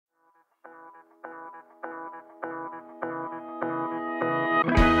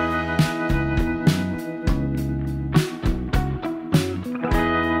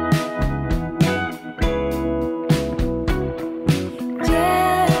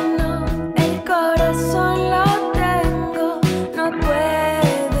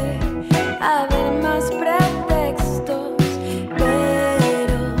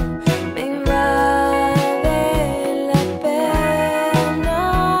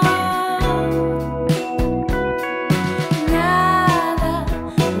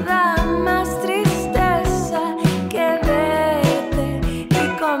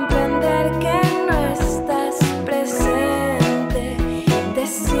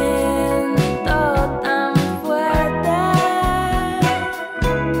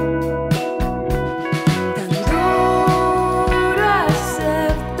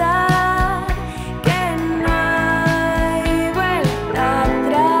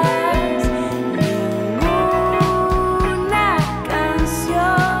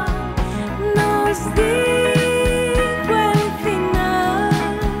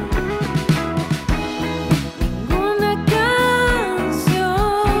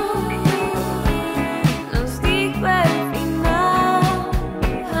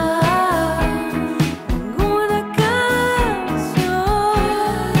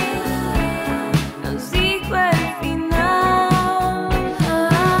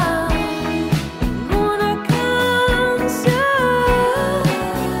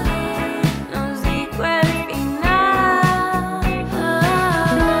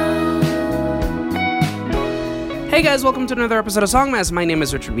Hey guys, welcome to another episode of Songmas. My name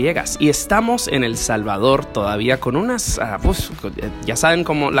is Richard Villegas y estamos en El Salvador todavía con unas, ya saben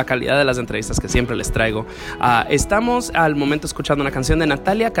como la calidad de las entrevistas que siempre les traigo. Estamos al momento escuchando una canción de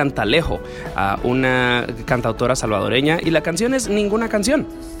Natalia Cantalejo, una cantautora salvadoreña, y la canción es Ninguna Canción.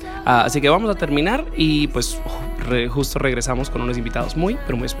 Así que vamos a terminar y pues justo regresamos con unos invitados muy,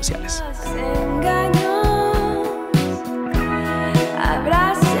 pero muy especiales.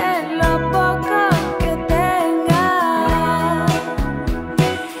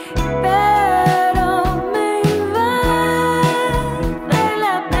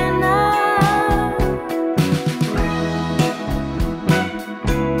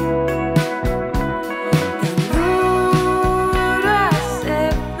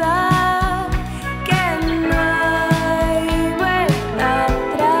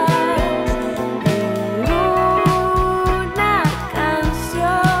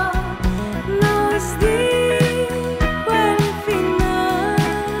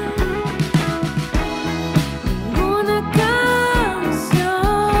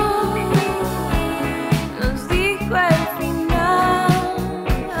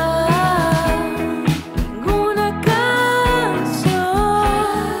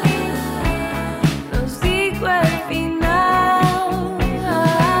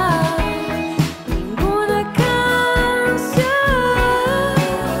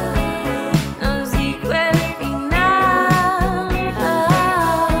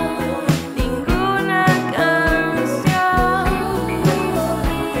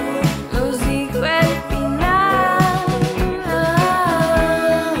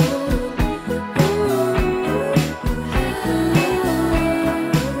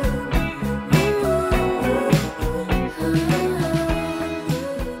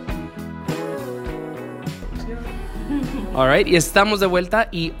 Alright, y estamos de vuelta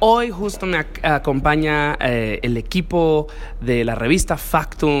y hoy justo me acompaña el equipo de la revista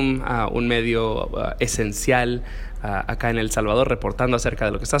Factum, un medio esencial acá en El Salvador, reportando acerca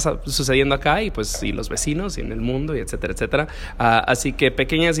de lo que está sucediendo acá y pues y los vecinos y en el mundo y etcétera, etcétera. Así que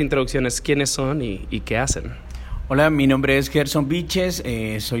pequeñas introducciones, ¿quiénes son y qué hacen? Hola, mi nombre es Gerson Viches,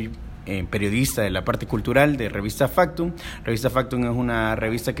 soy periodista de la parte cultural de Revista Factum. Revista Factum es una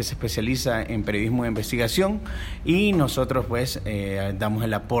revista que se especializa en periodismo de investigación y nosotros pues damos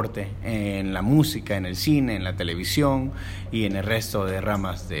el aporte en la música, en el cine, en la televisión y en el resto de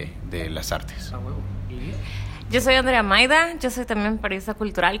ramas de las artes. Yo soy Andrea Maida, yo soy también periodista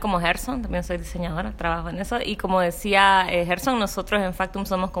cultural como Gerson, también soy diseñadora, trabajo en eso, y como decía Gerson, nosotros en Factum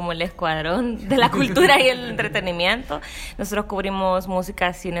somos como el escuadrón de la cultura y el entretenimiento. Nosotros cubrimos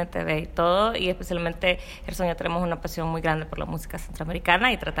música, cine, TV y todo, y especialmente Gerson y yo tenemos una pasión muy grande por la música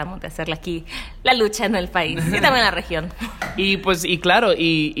centroamericana y tratamos de hacerla aquí la lucha en el país y también en la región. Y pues, y claro,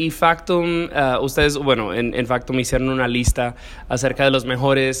 y Factum, ustedes, bueno, en Factum hicieron una lista acerca de los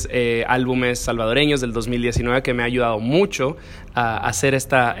mejores álbumes salvadoreños del 2019, que me ha ayudado mucho a hacer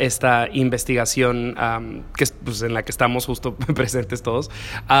esta investigación que es, pues, en la que estamos justo presentes todos.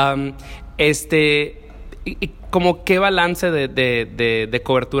 ¿Como qué balance de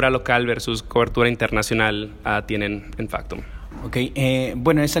cobertura local versus cobertura internacional tienen en Factum? Okay,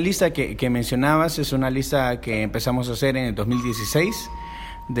 bueno, esa lista que mencionabas es una lista que empezamos a hacer en el 2016.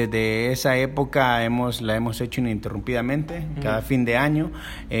 Desde esa época la hemos hecho ininterrumpidamente, cada fin de año,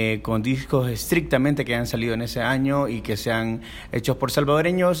 con discos estrictamente que han salido en ese año y que sean hechos por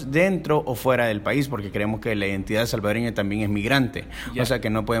salvadoreños dentro o fuera del país, porque creemos que la identidad salvadoreña también es migrante. Yeah. O sea que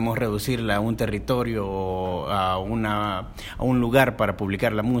no podemos reducirla a un territorio o a un lugar para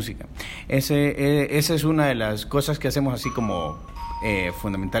publicar la música. Esa es una de las cosas que hacemos así como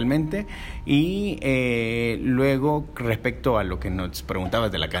fundamentalmente. Y luego, respecto a lo que nos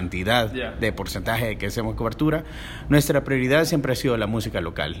preguntabas de la cantidad de porcentaje que hacemos cobertura, nuestra prioridad siempre ha sido la música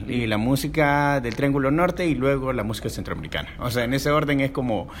local y la música del Triángulo Norte y luego la música centroamericana. O sea, en ese orden es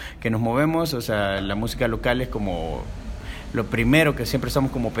como que nos movemos. O sea, la música local es como lo primero que siempre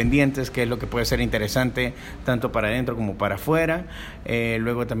estamos como pendientes, que es lo que puede ser interesante tanto para adentro como para afuera.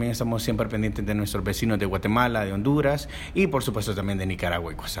 Luego también estamos siempre pendientes de nuestros vecinos de Guatemala, de Honduras y por supuesto también de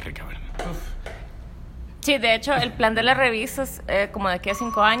Nicaragua y Costa Rica. Sí, de hecho, el plan de la revista es, como de aquí a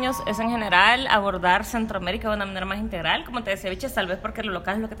 5 años, es en general abordar Centroamérica de una manera más integral. Como te decía, Viches, tal vez porque lo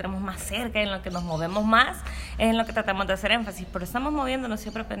local es lo que tenemos más cerca, en lo que nos movemos más, es en lo que tratamos de hacer énfasis. Pero estamos moviéndonos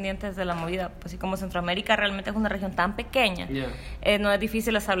siempre pendientes de la movida. Pues, y como Centroamérica realmente es una región tan pequeña, no es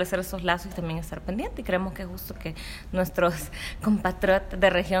difícil establecer esos lazos y también estar pendiente. Y creemos que es justo que nuestros compatriotas de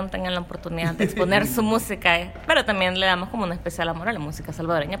región tengan la oportunidad de exponer su música. Pero también le damos como un especial amor a la música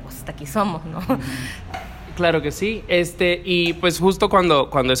salvadoreña, pues hasta aquí somos, ¿no? Claro que sí. Y pues justo cuando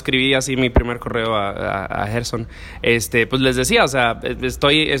escribí así mi primer correo a Gerson, pues les decía, o sea,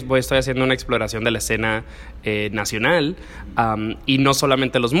 estoy haciendo una exploración de la escena nacional, y no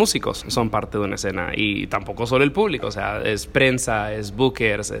solamente los músicos son parte de una escena, y tampoco solo el público, o sea, es prensa, es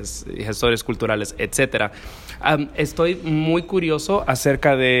bookers, es gestores culturales, etcétera. Estoy muy curioso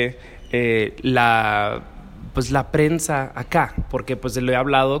acerca de la prensa acá, porque pues lo he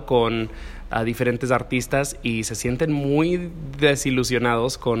hablado con a diferentes artistas y se sienten muy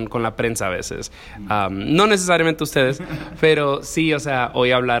desilusionados con la prensa a veces. No necesariamente ustedes, pero sí, o sea,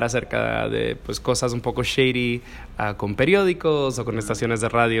 oí hablar acerca de pues cosas un poco shady con periódicos o con estaciones de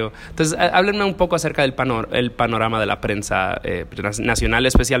radio. Entonces, háblenme un poco acerca del el panorama de la prensa nacional,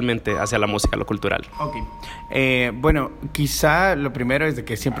 especialmente hacia la música, lo cultural. Ok. Bueno, quizá lo primero es de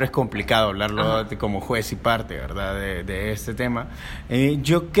que siempre es complicado hablarlo como juez y parte, ¿verdad? De este tema.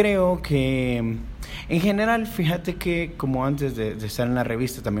 Yo creo que en general, fíjate que como antes de estar en la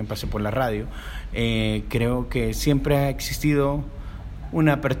revista también pasé por la radio, creo que siempre ha existido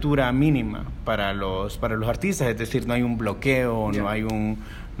una apertura mínima para los artistas, es decir, no hay un bloqueo,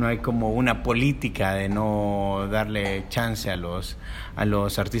 no hay como una política de no darle chance a los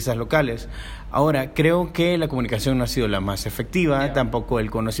artistas locales. Ahora, creo que la comunicación no ha sido la más efectiva, tampoco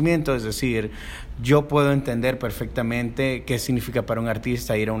el conocimiento, es decir, yo puedo entender perfectamente qué significa para un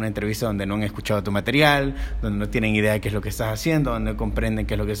artista ir a una entrevista donde no han escuchado tu material, donde no tienen idea de qué es lo que estás haciendo, donde no comprenden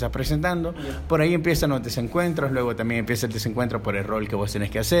qué es lo que estás presentando. Por ahí empiezan los desencuentros, luego también empieza el desencuentro por el rol que vos tenés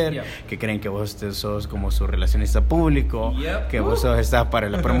que hacer, que creen que vos sos como su relacionista público, que vos estás para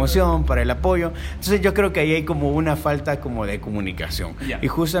la promoción, para el apoyo. Entonces yo creo que ahí hay como una falta como de comunicación. Y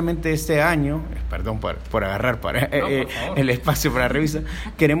justamente este año, perdón por agarrar el espacio para la revista,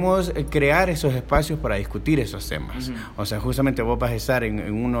 queremos crear esos espacios para discutir esos temas. O sea, justamente vos vas a estar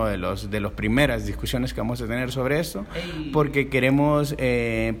en uno de las primeras discusiones que vamos a tener sobre esto, porque queremos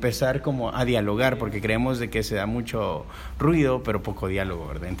empezar como a dialogar, porque creemos de que se da mucho ruido, pero poco diálogo,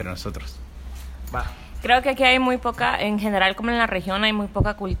 ¿verdad?, entre nosotros. Creo que aquí hay muy poca, en general como en la región hay muy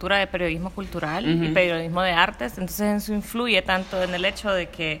poca cultura de periodismo cultural y periodismo de artes, entonces eso influye tanto en el hecho de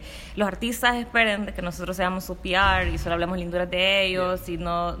que los artistas esperen de que nosotros seamos su PR y solo hablemos linduras de ellos y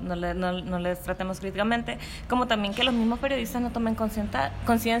no les tratemos críticamente, como también que los mismos periodistas no tomen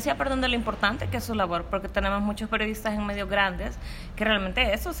conciencia de lo importante que es su labor, porque tenemos muchos periodistas en medios grandes que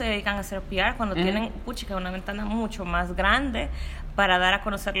realmente eso se dedican a hacer PR cuando tienen una ventana mucho más grande para dar a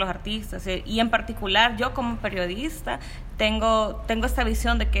conocer los artistas. Y en particular yo como periodista tengo esta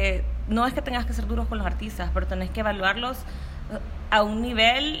visión de que no es que tengas que ser duros con los artistas, pero tenés que evaluarlos a un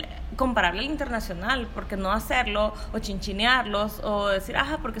nivel comparable al internacional, porque no hacerlo o chinchinearlos o decir,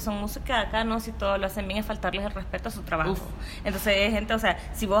 porque son música de acá, no, si todo lo hacen bien, es faltarles el respeto a su trabajo. Entonces, gente, o sea,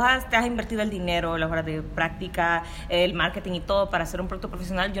 si vos te has invertido el dinero, las horas de práctica, el marketing y todo para hacer un producto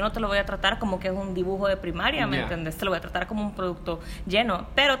profesional, yo no te lo voy a tratar como que es un dibujo de primaria, ¿me entiendes? Te lo voy a tratar como un producto lleno,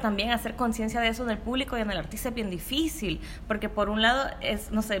 pero también hacer conciencia de eso en el público y en el artista es bien difícil, porque por un lado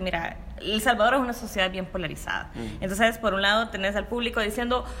es, no sé, mira, El Salvador es una sociedad bien polarizada. Entonces, por un lado tenés al público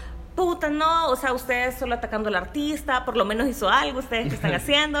diciendo, no, o sea, ustedes solo atacando al artista, por lo menos hizo algo, ustedes que están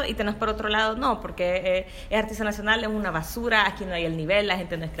haciendo, y tenés por otro lado, no, porque es artista nacional, es una basura, aquí no hay el nivel, la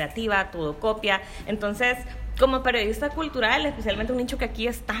gente no es creativa, todo copia. Entonces, como periodista cultural, especialmente un nicho que aquí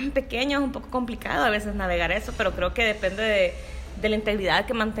es tan pequeño, es un poco complicado a veces navegar eso, pero creo que depende de la integridad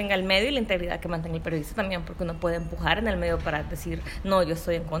que mantenga el medio y la integridad que mantenga el periodista también, porque uno puede empujar en el medio para decir, no, yo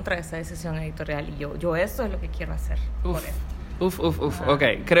estoy en contra de esa decisión editorial y yo eso es lo que quiero hacer por esto. Ok,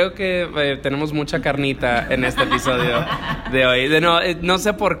 creo que tenemos mucha carnita en este episodio de hoy. No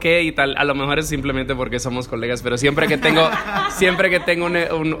sé por qué y tal, a lo mejor es simplemente porque somos colegas, pero siempre que tengo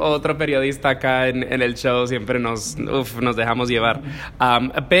un otro periodista acá en el show, siempre nos dejamos llevar.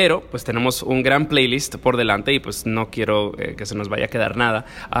 Pero pues tenemos un gran playlist por delante y pues no quiero que se nos vaya a quedar nada.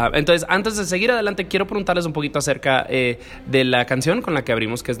 Entonces, antes de seguir adelante, quiero preguntarles un poquito acerca de la canción con la que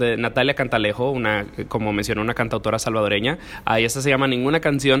abrimos, que es de Natalia Cantalejo, como mencionó, una cantautora salvadoreña. Y esta se llama Ninguna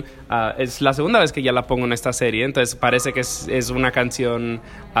Canción. Es la segunda vez que ya la pongo en esta serie, entonces parece que es una canción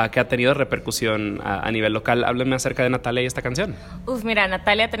que ha tenido repercusión a nivel local. Háblenme acerca de Natalia y esta canción. Mira,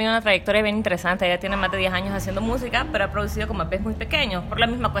 Natalia ha tenido una trayectoria bien interesante. Ella tiene más de 10 años haciendo música, pero ha producido como EPs muy pequeños, por la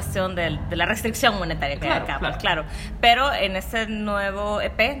misma cuestión de la restricción monetaria que hay acá. Claro. Pero en este nuevo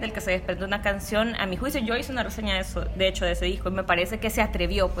EP, del que se desprende una canción, a mi juicio, yo hice una reseña de ese disco, y me parece que se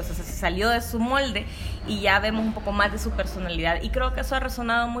atrevió, pues, o sea, se salió de su molde, y ya vemos un poco más de su personalidad calidad. Y creo que eso ha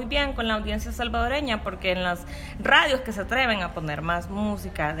resonado muy bien con la audiencia salvadoreña, porque en las radios que se atreven a poner más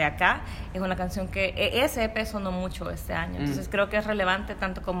música de acá, es una canción que ese EP sonó mucho este año. Entonces creo que es relevante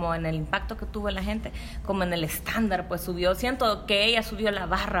tanto como en el impacto que tuvo en la gente, como en el estándar, pues subió. Siento que ella subió la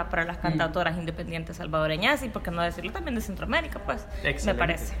barra para las cantautoras independientes salvadoreñas, y por qué no decirlo también de Centroamérica, pues. Excelente. Me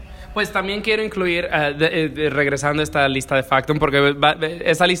parece. Pues también quiero incluir, regresando a esta lista de Factum, porque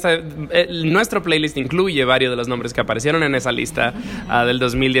esa lista, nuestro playlist incluye varios de los nombres que aparecieron en esa lista del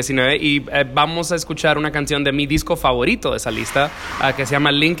 2019, y vamos a escuchar una canción de mi disco favorito de esa lista, que se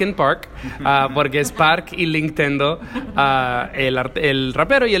llama Linkin Park, porque es Park y Nintendo, el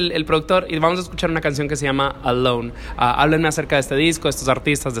rapero y el productor, y vamos a escuchar una canción que se llama Alone. Háblenme acerca de este disco, estos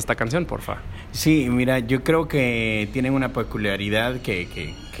artistas, de esta canción, porfa. Sí, mira, yo creo que tienen una peculiaridad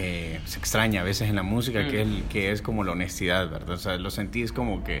que se extraña a veces en la música, que es como la honestidad, ¿verdad? O sea, lo sentís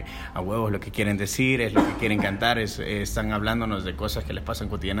como que a huevos lo que quieren decir, es lo que quieren cantar, están hablándonos de cosas que les pasan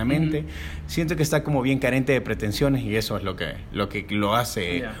cotidianamente. Siento que está como bien carente de pretensiones, y eso es lo que lo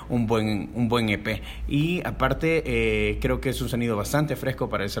hace un buen EP. Y aparte, creo que es un sonido bastante fresco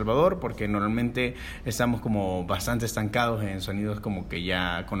para El Salvador, porque normalmente estamos como bastante estancados en sonidos como que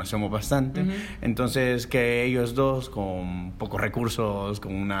ya conocemos bastante. Entonces, que ellos dos, con pocos recursos,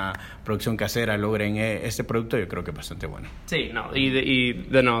 con una producción casera, logren este producto, yo creo que es bastante bueno. Sí, no, y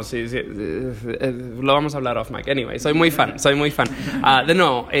de nuevo, sí, lo vamos a hablar off mic. Anyway, soy muy fan. De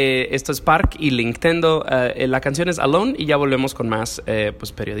nuevo, esto es Park y Nintendo. La canción es Alone, y ya volvemos con más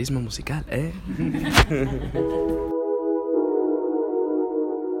pues periodismo musical, En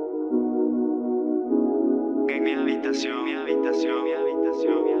mi habitación,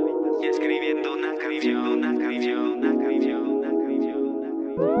 y escribiendo una canción.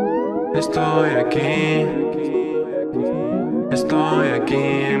 Estoy aquí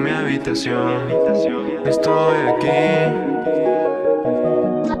en mi habitación. Estoy aquí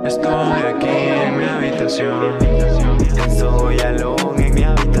en mi habitación. Estoy alone en mi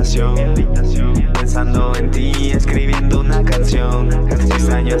habitación, pensando en ti, escribiendo una canción.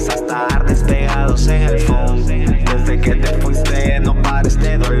 Extraños a estar despegados en el phone. Desde que te fuiste no pares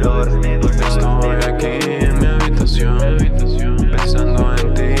de dolor. Estoy aquí en mi habitación, pensando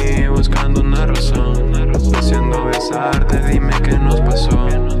en ti, buscando una razón. Deseando besarte, dime qué nos pasó.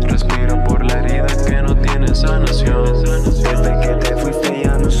 Respiro por la herida que no tiene sanación. Desde que te fuiste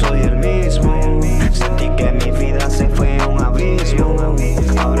ya no soy el mismo. Sentí que mi vida se fue a un abismo.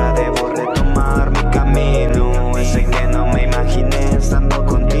 Ahora debo retomar mi camino, ese que no me imaginé estando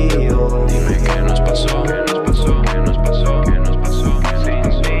contigo. Dime qué nos pasó, qué nos pasó, qué nos pasó, qué nos pasó. Sin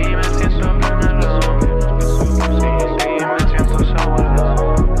ti me siento tan alone. Sin ti me siento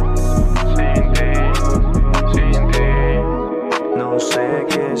solo. Sin ti no sé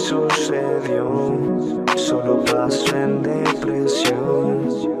qué sucedió. Solo paso en depresión.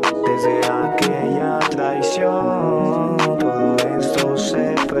 Desde aquella traición, todo esto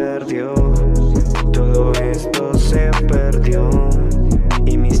se perdió. Todo esto se perdió.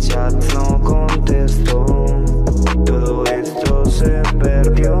 Y mis chats no contestó. Todo esto se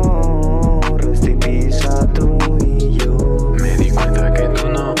perdió. Rest in peace a tú y yo. Me di cuenta que tú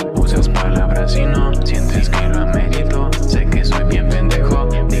no usas palabras y no sientes que lo amerito. Sé que soy bien pendejo.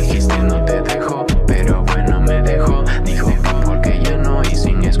 Dijiste no te dejo, pero bueno me dejó. Dijo que porque ya no, y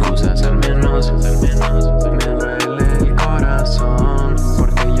sin excusas al menos. Me duele el corazón,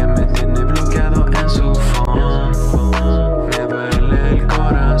 porque ya me tiene bloqueado en su phone. Me duele el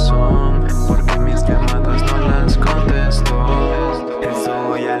corazón, porque mis llamadas no las contestó.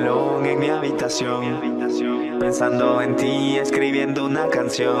 Estoy alone en mi habitación, pensando en ti, escribiendo una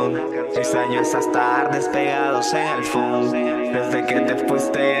canción. Extraño es estar despegados en el phone. Desde que te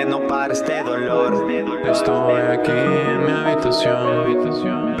fuiste no pares de dolor. Estoy aquí en mi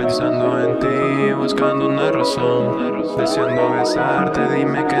habitación, pensando en ti, buscando una razón. Deseando besarte,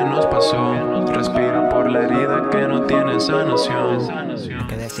 dime qué nos pasó. Respiro por la herida que no tiene sanación. No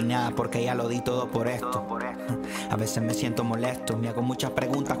quedé sin nada porque ya lo di todo por esto. A veces me siento molesto, me hago muchas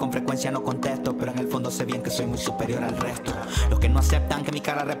preguntas, con frecuencia no contesto, pero en el fondo sé bien que soy muy superior al resto. Los que no aceptan que mi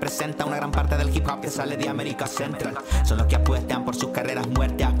cara representa una gran parte del hip hop que sale de América Central son los que apuestan por sus carreras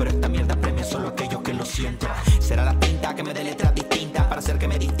muertas, pero esta mierda premia solo aquellos que lo sienten. Será la tinta que me dé letras distintas para hacer que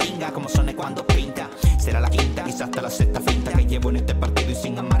me distinga como soné cuando pinta. Será la quinta, quizás hasta la sexta finta que llevo en este partido y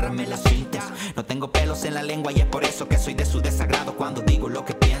sin amarrarme las cintas. No tengo pelos en la lengua y es por eso que soy de su desagrado cuando digo lo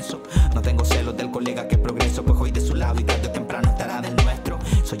que pienso. No tengo celos del colega que progreso, pues hoy de su lado y tarde o temprano estará del nuestro.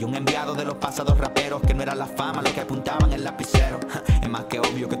 Soy un enviado de los pasados raperos que no era la fama lo que apuntaban el lapicero. Es más que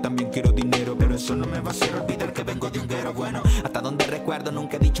obvio que también quiero dinero, pero eso no me va a hacer olvidar que vengo de un guero bueno. Hasta donde recuerdo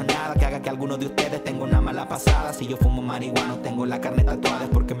nunca he dicho nada que haga que alguno de ustedes tenga una mala pasada. Si yo fumo marihuana, tengo la carne tatuada, es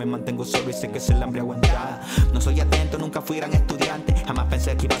porque me mantengo solo y sé que es el hambre aguantada. No soy atento, nunca fui gran estudiante, jamás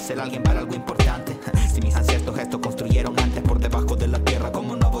pensé que iba a ser alguien para algo importante. Si mis ancestros esto construyeron antes por debajo de la tierra,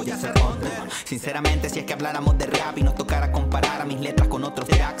 ¿cómo no voy a ser hombre? Sinceramente, si es que habláramos de rap y nos tocara comparar a mis letras con otros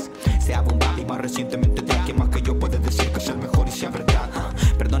tracks, sea Boom Bap y más recientemente Track, más que yo puede decir que es el mejor y sea verdad.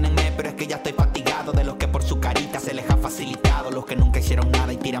 Perdónenme, pero es que ya estoy fatigado de los que por su carita se les ha facilitado, los que nunca hicieron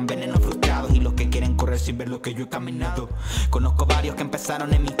nada y tiran veneno frustrados, y los que quieren correr sin ver lo que yo he caminado. Conozco varios que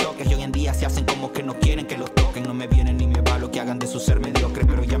empezaron en mis toques y hoy en día se hacen como que no quieren que los toquen. No me vienen ni me va lo que hagan de su ser mediocre,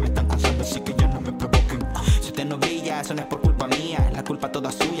 pero ya me están cansando, así que ya no me provoquen. Si usted no brilla, eso no es por culpa mía, es la culpa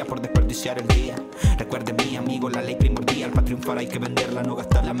toda suya por desperdiciar el día. Recuerde mi amigo, la ley primordial, para triunfar hay que venderla, no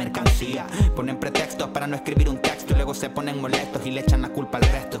gastar la mercancía. Ponen pretextos para no escribir un texto y luego se ponen molestos y le echan la culpa al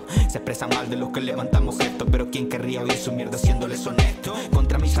resto. Se expresan mal de los que levantamos gestos, pero ¿quién querría oír su mierda siéndoles honesto?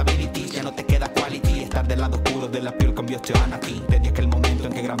 Contra mis abilities ya no te queda quality, estar del lado oscuro de la piel cambió este aquí. Desde aquel momento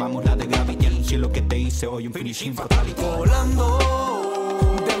en que grabamos la de Gravity, anuncio lo que te hice hoy, un finishing fatality. Volando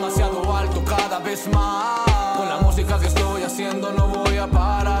demasiado alto cada vez más, con la música que estoy haciendo no voy a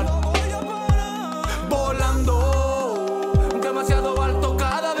parar. Volando demasiado alto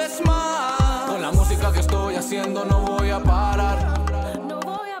cada vez más, con la música que estoy haciendo no voy a parar. No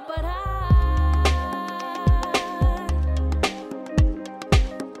voy a parar.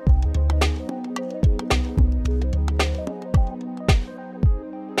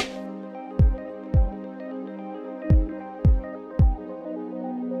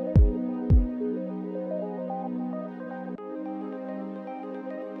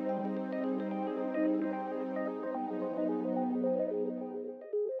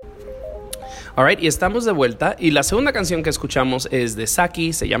 Alright, y estamos de vuelta. Y la segunda canción que escuchamos es de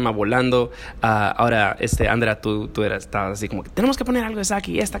Saki, se llama Volando. Ahora, Andrea, tú estabas así como que tenemos que poner algo de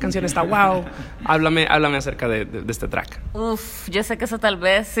Saki. Esta canción está wow. Háblame acerca de este track. Uf, yo sé que eso tal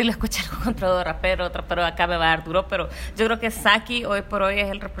vez sí lo escuché algo contra otro rapero, pero acá me va a dar duro. Pero yo creo que Saki hoy por hoy es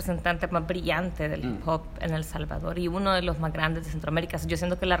el representante más brillante del hip hop en El Salvador y uno de los más grandes de Centroamérica. Yo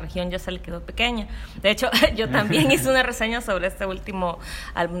siento que la región ya se le quedó pequeña. De hecho, yo también hice una reseña sobre este último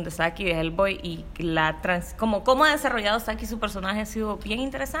álbum de Saki, de Hellboy, y cómo ha desarrollado Saki su personaje ha sido bien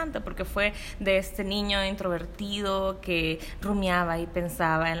interesante, porque fue de este niño introvertido que rumiaba y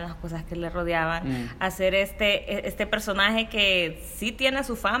pensaba en las cosas que le rodeaban, hacer este personaje que sí tiene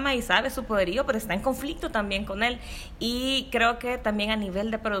su fama y sabe su poderío, pero está en conflicto también con él. Y creo que también a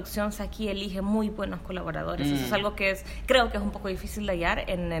nivel de producción Saki elige muy buenos colaboradores. Eso es algo que creo que es un poco difícil de hallar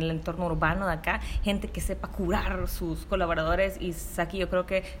en el entorno urbano de acá, gente que sepa curar sus colaboradores, y Saki yo creo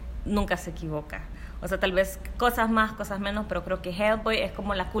que nunca se equivoca. O sea, tal vez cosas más, cosas menos, pero creo que Hellboy es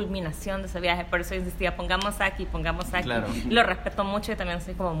como la culminación de ese viaje. Por eso insistía, pongamos Saki. Claro. Lo respeto mucho y también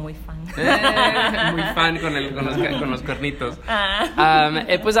soy como muy fan. Muy fan con los cuernitos.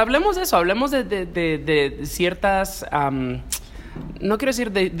 Pues hablemos de eso, hablemos de ciertas... no quiero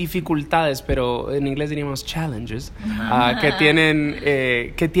decir de dificultades, pero en inglés diríamos challenges,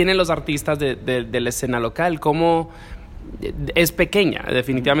 que tienen los artistas de la escena local. Como es pequeña,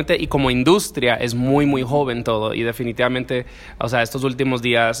 definitivamente, y como industria es muy, muy joven todo, y definitivamente, o sea, estos últimos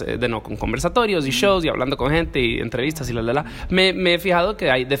días, con conversatorios y shows y hablando con gente y entrevistas y me he fijado que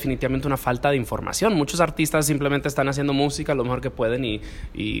hay definitivamente una falta de información. Muchos artistas simplemente están haciendo música lo mejor que pueden y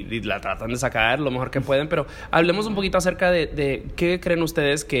la tratan de sacar lo mejor que pueden, pero hablemos un poquito acerca de qué creen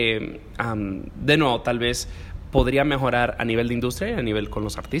ustedes que, tal vez podría mejorar a nivel de industria y a nivel con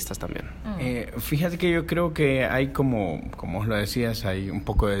los artistas también. Fíjate que yo creo que hay como os lo decías, hay un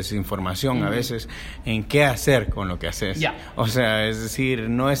poco de desinformación a veces en qué hacer con lo que haces. O sea, es decir,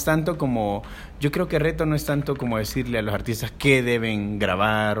 no es tanto como... Yo creo que el reto no es tanto como decirle a los artistas qué deben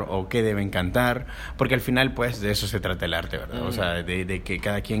grabar o qué deben cantar, porque al final, pues, de eso se trata el arte, ¿verdad? O sea, de que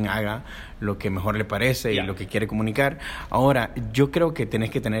cada quien haga lo que mejor le parece y lo que quiere comunicar. Ahora, yo creo que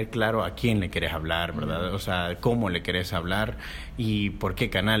tenés que tener claro a quién le querés hablar, ¿verdad? O sea, cómo le querés hablar y por qué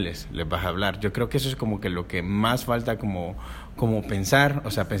canales les vas a hablar. Yo creo que eso es como que lo que más falta como pensar,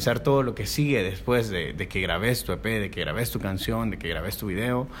 o sea, pensar todo lo que sigue después de que grabes tu EP, de que grabes tu canción, de que grabes tu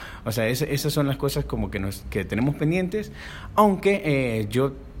video. O sea, esas son las cosas como que tenemos pendientes, aunque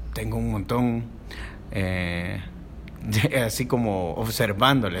yo tengo un montón así como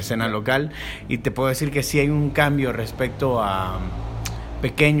observando la escena local, y te puedo decir que sí hay un cambio respecto a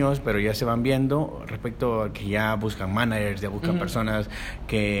pequeños, pero ya se van viendo respecto a que ya buscan managers, ya buscan personas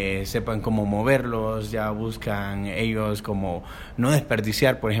que sepan cómo moverlos, ya buscan ellos como no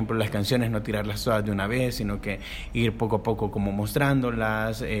desperdiciar, por ejemplo, las canciones, no tirarlas todas de una vez, sino que ir poco a poco como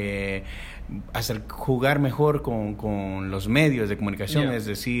mostrándolas, hacer jugar mejor con los medios de comunicación, es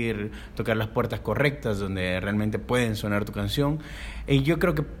decir, tocar las puertas correctas donde realmente pueden sonar tu canción. Y yo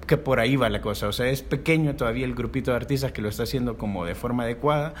creo que por ahí va la cosa. O sea, es pequeño todavía el grupito de artistas que lo está haciendo como de forma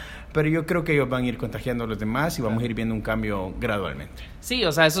adecuada, pero yo creo que ellos van a ir contagiando a los demás y vamos a ir viendo un cambio gradualmente. Sí,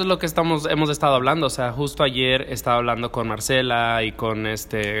 o sea, eso es lo que hemos estado hablando. O sea, justo ayer estaba hablando con Marcela y con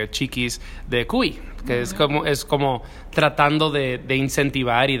Chiquis de Cuy, que es como tratando de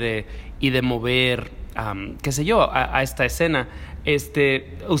incentivar y de mover, qué sé yo, a esta escena.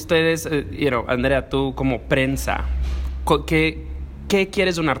 Ustedes, Andrea, tú como prensa, ¿qué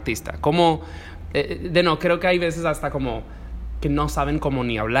quieres de un artista? ¿Cómo, creo que hay veces hasta como que no saben cómo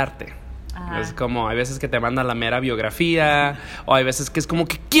ni hablarte. Es como, hay veces que te mandan la mera biografía, o hay veces que es como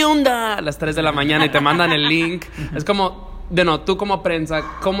que, ¿qué onda? A las 3 de la mañana y te mandan el link. Es como, tú como prensa,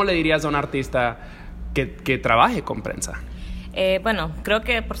 ¿cómo le dirías a un artista que trabaje con prensa? Bueno, creo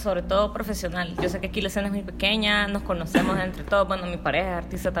que por sobre todo profesional. Yo sé que aquí la escena es muy pequeña, nos conocemos entre todos. Bueno, mi pareja es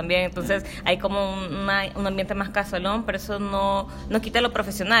artista también, entonces hay como un ambiente más casualón, pero eso no quita lo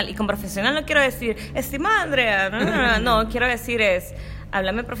profesional. Y con profesional no quiero decir, estimada Andrea, no, quiero decir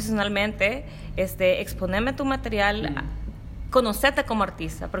háblame profesionalmente, exponeme tu material, conocerte como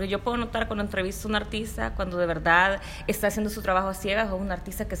artista, porque yo puedo notar cuando entrevisto a un artista, cuando de verdad está haciendo su trabajo a ciegas, o un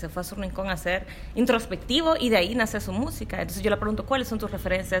artista que se fue a su rincón a hacer introspectivo y de ahí nace su música. Entonces yo le pregunto, ¿cuáles son tus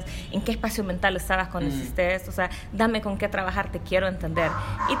referencias? ¿En qué espacio mental estabas cuando hiciste esto? O sea, dame con qué trabajar, te quiero entender.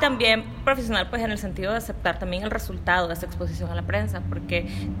 Y también profesional, pues en el sentido de aceptar también el resultado de esa exposición a la prensa, porque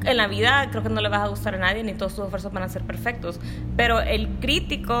en la vida creo que no le vas a gustar a nadie, ni todos tus esfuerzos van a ser perfectos, pero el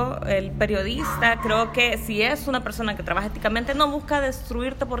crítico, el periodista, creo que si es una persona que trabaja éticamente, no busca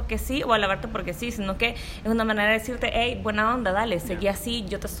destruirte porque sí o alabarte porque sí, sino que es una manera de decirte, hey, buena onda, dale, seguí así,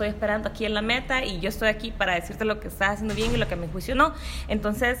 yo te estoy esperando aquí en la meta y yo estoy aquí para decirte lo que estás haciendo bien y lo que a mi juicio no.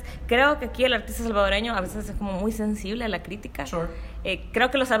 Entonces creo que aquí el artista salvadoreño a veces es como muy sensible a la crítica. Sure. Creo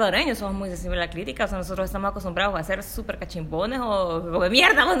que los salvadoreños somos muy sensibles a la crítica. O sea, nosotros estamos acostumbrados a ser súper cachimbones o de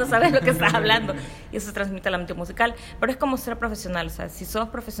mierda cuando sabes lo que estás hablando, y eso se transmite al ámbito musical, pero es como ser profesional. O sea, si sos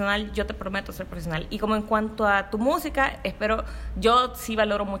profesional, yo te prometo ser profesional. Y como en cuanto a tu música, yo sí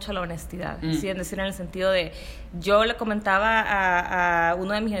valoro mucho la honestidad, ¿sí? Es decir, en el sentido de, yo le comentaba a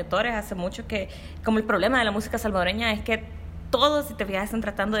uno de mis editores hace mucho que como el problema de la música salvadoreña es que todos, si te fijas, están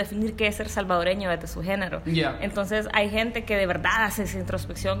tratando de definir qué es ser salvadoreño desde su género. Yeah. Entonces hay gente que de verdad hace esa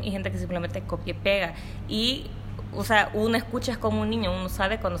introspección y gente que simplemente copia y pega. Y, o sea, uno escucha como un niño, uno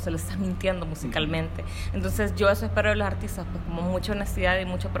sabe cuando se le está mintiendo musicalmente. Entonces yo eso espero de los artistas, pues como mucha honestidad y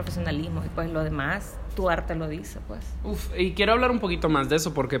mucho profesionalismo, y pues lo demás, tu arte lo dice, pues. Y quiero hablar un poquito más de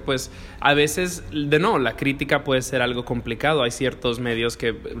eso, porque pues a veces, la crítica puede ser algo complicado. Hay ciertos medios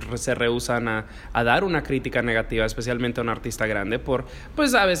que se rehúsan a dar una crítica negativa, especialmente a un artista grande,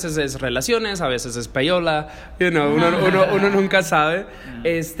 pues a veces es relaciones, a veces es payola, uno nunca sabe.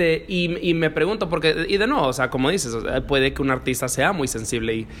 Y me pregunto, porque, o sea, como dices, puede que un artista sea muy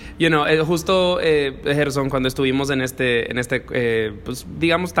sensible y, justo, Gerson, cuando estuvimos en pues,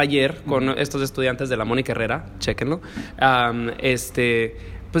 digamos, taller con estos estudiantes de la Mónica Herrera, chéquenlo,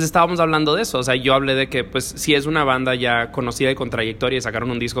 pues estábamos hablando de eso. O sea, yo hablé de que, pues, si es una banda ya conocida y con trayectoria y sacaron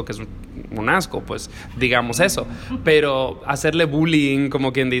un disco que es un asco, pues, digamos eso. Pero hacerle bullying,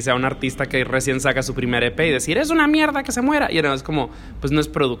 como quien dice, a un artista que recién saca su primer EP y decir, es una mierda que se muera, es como, pues, no es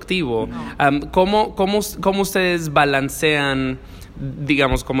productivo. No. ¿Cómo ustedes balancean,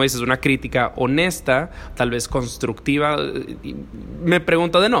 digamos, como dices, una crítica honesta, tal vez constructiva? Me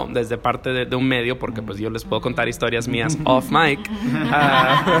pregunto desde parte de un medio, porque pues yo les puedo contar historias mías off mic,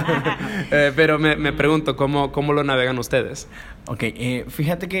 pero me pregunto cómo lo navegan ustedes. Ok,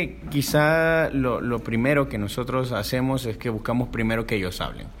 fíjate que quizá lo primero que nosotros hacemos es que buscamos primero que ellos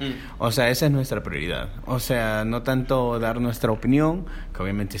hablen. O sea, esa es nuestra prioridad. O sea, no tanto dar nuestra opinión, que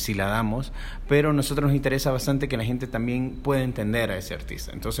obviamente sí la damos, pero a nosotros nos interesa bastante que la gente también pueda entender a ese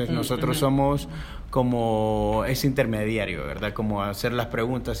artista. Entonces nosotros somos como ese intermediario, ¿verdad? Como hacer las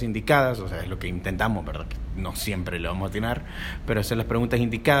preguntas indicadas, o sea, es lo que intentamos, ¿verdad? No siempre le vamos a atinar, pero hacer las preguntas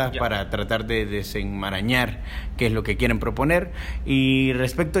indicadas para tratar de desenmarañar qué es lo que quieren proponer. Y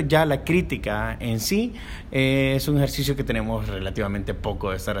respecto ya a la crítica en sí, es un ejercicio que tenemos relativamente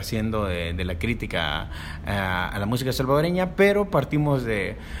poco de estar haciendo de la crítica a la música salvadoreña, pero partimos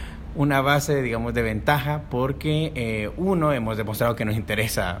de una base, digamos, de ventaja porque uno, hemos demostrado que nos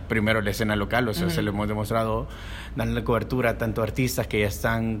interesa primero la escena local, o sea, se lo hemos demostrado dando cobertura a tanto artistas que ya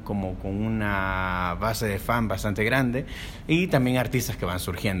están como con una base de fan bastante grande y también artistas que van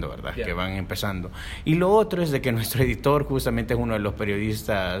surgiendo, ¿verdad? Que van empezando. Y lo otro es de que nuestro editor justamente es uno de los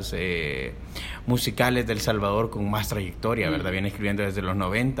periodistas musicales de El Salvador con más trayectoria, ¿verdad? Viene escribiendo desde los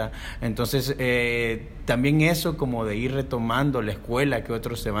 90. Entonces, también eso como de ir retomando la escuela que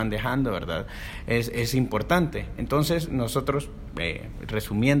otros se van dejando, ¿verdad? Es importante. Entonces, nosotros,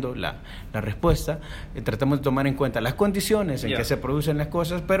 resumiendo la respuesta, tratamos de tomar en cuenta las condiciones en que se producen las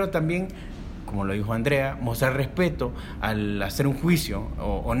cosas, pero también, como lo dijo Andrea, mostrar respeto al hacer un juicio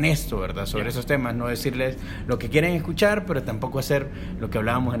honesto, ¿verdad?, sobre esos temas, no decirles lo que quieren escuchar, pero tampoco hacer lo que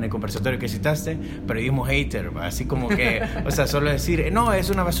hablábamos en el conversatorio que citaste, periodismo hater, ¿va? Así como que, o sea, solo decir, no, es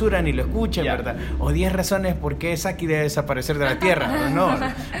una basura, ni lo escuchen, ¿verdad? O 10 razones por qué Saki debe desaparecer de la tierra. No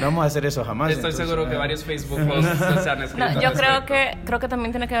vamos a hacer eso jamás. Estoy seguro que varios Facebook posts se han escrito. No, yo creo que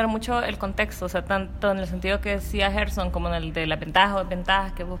también tiene que ver mucho el contexto, o sea, tanto en el sentido que decía Gerson, como en el de las ventajas o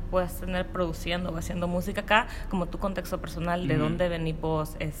desventajas que vos puedes tener produciendo o haciendo música acá, como tu contexto personal, de dónde venís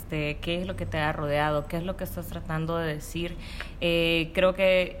vos, qué es lo que te ha rodeado, qué es lo que estás tratando de decir. Creo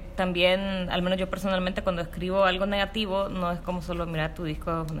que también, al menos yo personalmente, cuando escribo algo negativo, no es como solo, mira, tu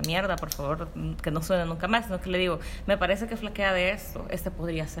disco es una mierda, por favor, que no suene nunca más, sino que le digo, me parece que flaquea de esto,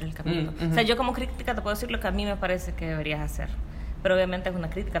 podría ser el camino. O sea, yo como crítica te puedo decir lo que a mí me parece que deberías hacer. Pero obviamente es una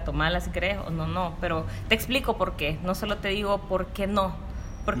crítica, tomala si querés o no, pero te explico por qué, no solo te digo por qué no.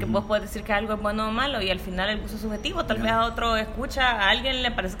 Porque vos puedes decir que algo es bueno o malo y al final el gusto es subjetivo. Tal vez a otro escucha, a alguien le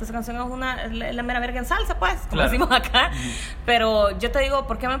parece que esa canción es la mera verga en salsa, pues, como decimos acá. Pero yo te digo,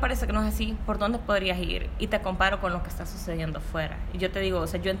 ¿por qué me parece que no es así? ¿Por dónde podrías ir? Y te comparo con lo que está sucediendo afuera. Y yo te digo, o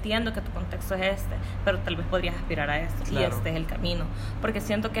sea, yo entiendo que tu contexto es pero tal vez podrías aspirar a esto. Claro. Y este es el camino. Porque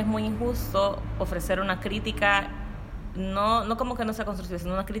siento que es muy injusto ofrecer una crítica, no como que no sea constructiva,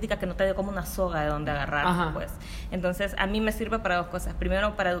 sino una crítica que no te dé como una soga de donde agarrar, pues. Entonces, a mí me sirve para dos cosas.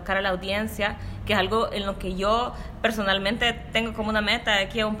 Primero, para educar a la audiencia, que es algo en lo que yo personalmente tengo como una meta de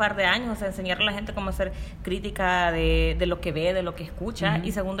aquí a un par de años, o sea, enseñarle a la gente cómo hacer crítica de lo que ve, de lo que escucha.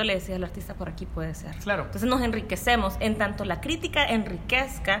 Y segundo, le decía al artista, por aquí puede ser. Claro. Entonces, nos enriquecemos en tanto la crítica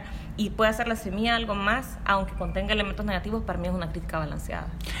enriquezca y puede hacer la semilla algo más, aunque contenga elementos negativos. Para mí es una crítica balanceada.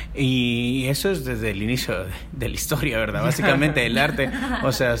 Y eso es desde el inicio de la historia, ¿verdad? Básicamente el arte,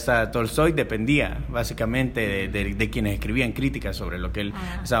 o sea, hasta Tolstoy dependía básicamente de quienes escribían críticas sobre lo que él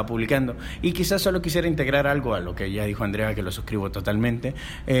estaba publicando. Y quizás solo quisiera integrar algo a lo que ya dijo Andrea, que lo suscribo totalmente,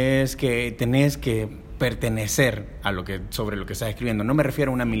 es que tenés que pertenecer a sobre lo que estás escribiendo. No me refiero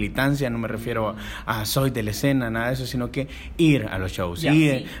a una militancia, no me refiero a soy de la escena, nada de eso, sino que ir a los shows,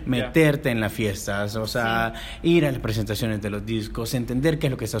 meterte en las fiestas, o sea, ir a las presentaciones de los discos, entender qué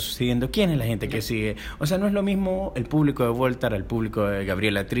es lo que está sucediendo, quién es la gente que sigue. O sea, no es lo mismo el público de Voltaire al público de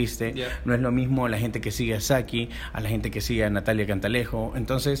Gabriela Triste, no es lo mismo la gente que sigue a Saki, a la gente que sigue a Natalia Cantalejo.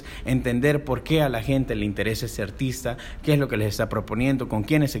 Entonces, entender por qué a la gente le interesa ese artista, qué es lo que les está proponiendo, con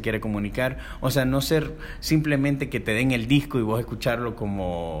quiénes se quiere comunicar. O sea, no ser simplemente que te den el disco y vos escucharlo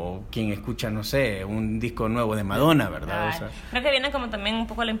como quien escucha, no sé, un disco nuevo de Madonna, ¿verdad? O sea, creo que viene como también un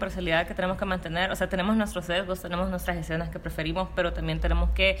poco la imparcialidad que tenemos que mantener. O sea, tenemos nuestros sesgos, tenemos nuestras escenas que preferimos, pero también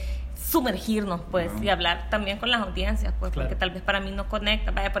tenemos que sumergirnos, pues, y hablar también con las audiencias, pues, porque tal vez para mí no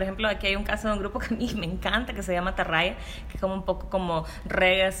conecta. Vaya, por ejemplo, aquí hay un caso de un grupo que a mí me encanta, que se llama Tarraya, que es como un poco como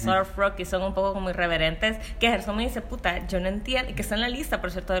reggae, surf rock, y son un poco como irreverentes, que Gerson me dice, puta, yo no entiendo, y que está en la lista,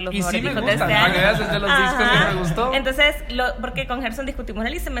 por cierto, de los mejores discos de este año. Los discos que me gustó. Entonces, porque con Gerson discutimos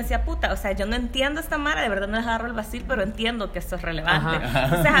la lista y me decía, puta, o sea, yo no entiendo esta mara, de verdad no les agarro el vacil, pero entiendo que esto es relevante.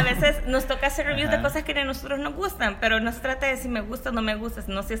 Entonces, a veces nos toca hacer reviews de cosas que a nosotros nos gustan, pero no se trata de si me gusta o no me gusta,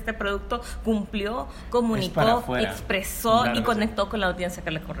 sino si este producto cumplió, comunicó, expresó y conectó con la audiencia que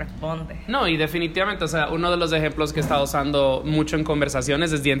le corresponde. No, y definitivamente, o sea, uno de los ejemplos que he estado usando mucho en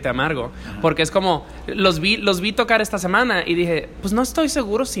conversaciones es Diente Amargo, porque es como, los vi tocar esta semana y dije, pues no estoy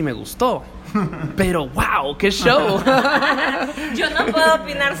seguro si me gustó. Pero wow, qué show. Yo no puedo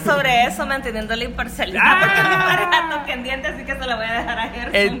opinar sobre eso manteniendo la imparcialidad porque mi pareja toca en Diente, así que se lo voy a dejar a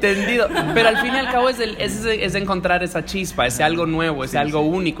Gerson. Entendido. Pero al fin y al cabo es encontrar esa chispa, ese algo nuevo, ese algo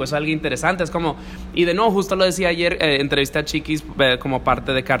único, es algo interesante. Es como, y de nuevo, justo lo decía ayer, entrevisté a Chiquis como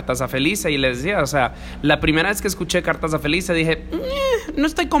parte de Cartas a Felice y les decía, o sea, la primera vez que escuché Cartas a Felice dije, no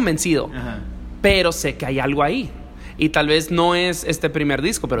estoy convencido, pero sé que hay algo ahí. Y tal vez no es este primer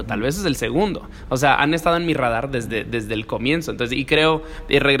disco, pero tal vez es el segundo. O sea, han estado en mi radar desde el comienzo. Entonces, y creo,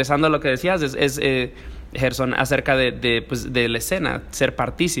 y regresando a lo que decías, Gerson, acerca de la escena, ser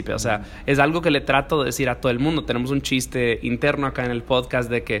partícipe. O sea, es algo que le trato de decir a todo el mundo. Tenemos un chiste interno acá en el podcast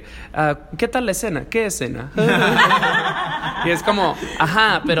de que, ¿qué tal la escena? ¿Qué escena? Y es como,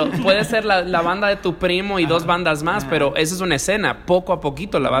 ajá, pero puede ser la banda de tu primo y 2 bandas más, pero esa es una escena. Poco a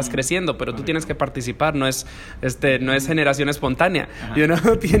poquito la vas creciendo, pero tú tienes que participar. No es generación espontánea.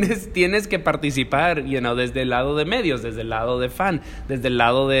 Tienes que participar, desde el lado de medios, desde el lado de fan, desde el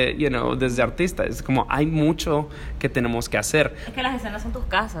lado de, desde artista. Es como, hay mucho que tenemos que hacer. Es que las escenas son tus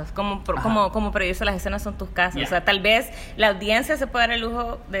casas. Como periodista, las escenas son tus casas. Yeah. O sea, tal vez la audiencia se puede dar el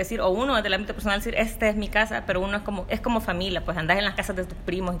lujo de decir, o uno desde el ámbito personal decir, esta es mi casa, pero uno es como familia, pues andás en las casas de tus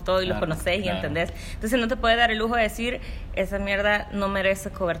primos y todo, y los conocés y entendés. Entonces no te puede dar el lujo de decir, esa mierda no merece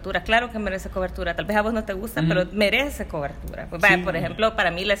cobertura. Claro que merece cobertura. Tal vez a vos no te gusta, pero merece cobertura. Pues, sí. Por ejemplo,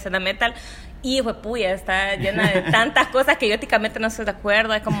 para mí la escena metal, puya, está llena de tantas cosas que yo éticamente no estoy de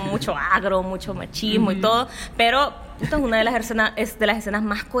acuerdo. Hay como mucho agro, mucho machismo y todo, pero esta es una de las escenas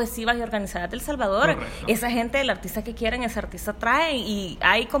más cohesivas y organizadas del Salvador. Correcto. Esa gente, el artista que quieren, ese artista trae, y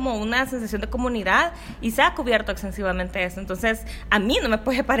hay como una sensación de comunidad y se ha cubierto extensivamente eso. Entonces, a mí no me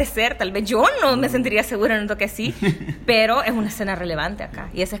puede parecer, tal vez yo no me sentiría segura en lo que sí, pero es una escena relevante acá,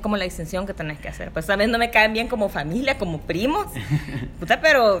 y esa es como la distinción que tenés que hacer. Pues también no me caen bien como familia, como primos,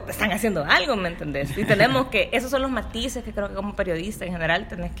 pero están haciendo algo, ¿me entendés? Y tenemos que, esos son los matices que creo que como periodista en general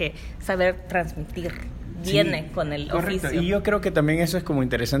tenés que saber transmitir. Viene con el correcto. Oficio. Y yo creo que también eso es como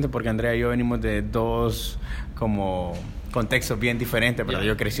interesante, porque Andrea y yo venimos de 2 como contextos bien diferentes, pero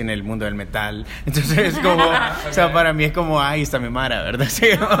yo crecí en el mundo del metal, entonces es como, o sea, para mí es como, ahí está mi Mara, ¿verdad? Sí,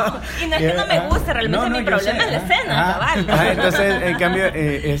 y no es que no me guste, realmente mi problema es la escena, cabal. Entonces, en cambio,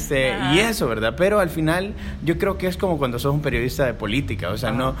 y eso, ¿verdad? Pero al final, yo creo que es como cuando sos un periodista de política, o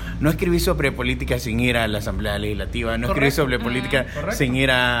sea, no escribís sobre política sin ir a la Asamblea Legislativa, no escribís sobre política sin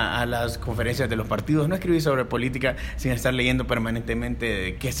ir a las conferencias de los partidos, no escribís sobre política sin estar leyendo permanentemente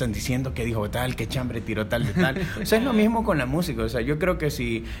de qué están diciendo, qué dijo tal, qué chambre tiró tal de tal. O sea, es lo mismo con la música. O sea, yo creo que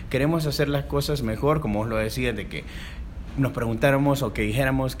si queremos hacer las cosas mejor, como vos lo decías, de que nos preguntáramos o que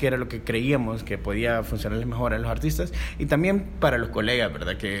dijéramos qué era lo que creíamos que podía funcionarles mejor a los artistas, y también para los colegas,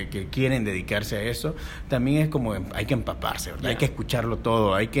 ¿verdad? Que quieren dedicarse a eso, también es como hay que empaparse, ¿verdad? Hay que escucharlo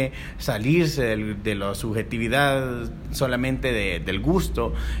todo, hay que salirse de la subjetividad solamente del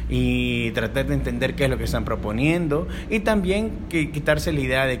gusto y tratar de entender qué es lo que están proponiendo, y también quitarse la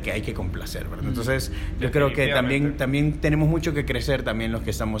idea de que hay que complacer, ¿verdad? Entonces yo creo que también tenemos mucho que crecer también los que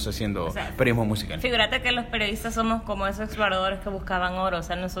estamos haciendo periodismo musical. Figúrate que los periodistas somos como esos exploradores que buscaban oro. O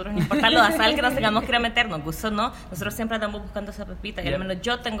sea, nosotros, no importa lo de sal que nos tengamos que ir a meter, nos gusta o no, nosotros siempre andamos buscando esa pepita. Y al menos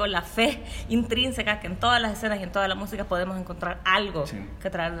yo tengo la fe intrínseca que en todas las escenas y en toda la música podemos encontrar algo que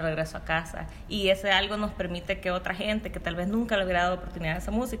traer de regreso a casa. Y ese algo nos permite que otra gente que tal vez nunca le hubiera dado oportunidad a esa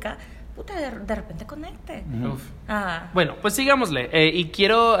música, de repente conecte. Bueno, pues sigámosle. Y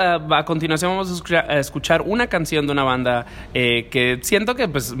quiero, a continuación vamos a escuchar una canción de una banda que siento que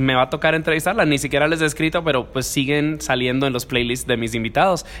pues me va a tocar entrevistarla. Ni siquiera les he escrito, pero pues siguen saliendo en los playlists de mis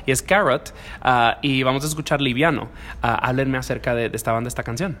invitados. Y es Carrot. Y vamos a escuchar Liviano. Háblenme acerca de esta banda, esta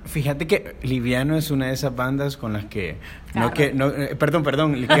canción. Fíjate que Liviano es una de esas bandas con las que... Perdón,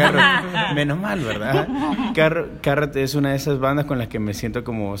 Carrot. Menos mal, ¿verdad? Carrot es una de esas bandas con las que me siento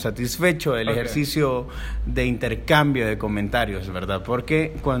como satisfecho del ejercicio de intercambio de comentarios, ¿verdad?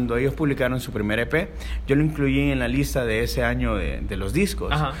 Porque cuando ellos publicaron su primer EP, yo lo incluí en la lista de ese año de los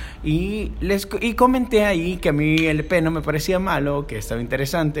discos. Y comenté ahí que a mí el EP no me parecía malo, que estaba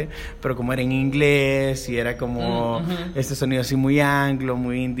interesante, pero como era en inglés y era como este sonido así muy anglo,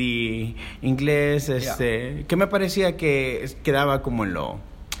 muy indie inglés, que me parecía que quedaba como en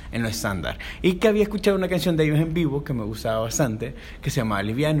lo estándar, y que había escuchado una canción de ellos en vivo que me gustaba bastante, que se llamaba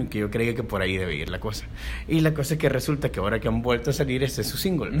Liviano, y que yo creía que por ahí debía ir la cosa. Y la cosa es que resulta que ahora que han vuelto a salir, este es su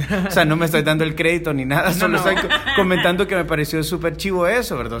single. O sea, no me estoy dando el crédito ni nada, solo estoy comentando que me pareció súper chivo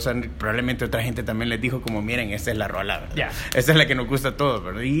eso, ¿verdad? O sea, probablemente otra gente también les dijo como, miren, esta es la rola, ¿verdad? Esta es la que nos gusta a todos,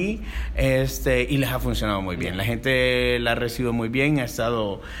 ¿verdad? Y les ha funcionado muy bien. La gente la ha recibido muy bien, ha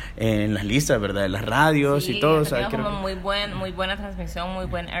estado en las listas, ¿verdad? De las radios y todo. Sí, como muy buena transmisión, muy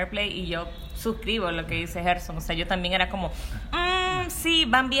buen airplay, y yo suscribo lo que dice Gerson. O sea, yo también era como, sí,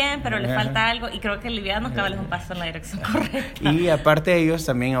 van bien, pero les falta algo, y creo que el Liviano cabal es un paso en la dirección correcta. Y aparte ellos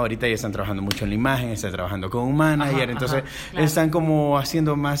también ahorita ya están trabajando mucho en la imagen, están trabajando con un manager, entonces están como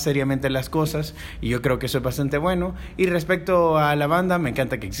haciendo más seriamente las cosas, y yo creo que eso es bastante bueno. Y respecto a la banda, me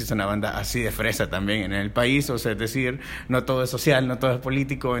encanta que exista una banda así de fresa también en el país, o sea, es decir, no todo es social, no todo es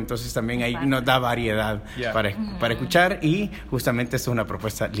político, entonces también ahí nos da variedad para escuchar, y justamente esto es una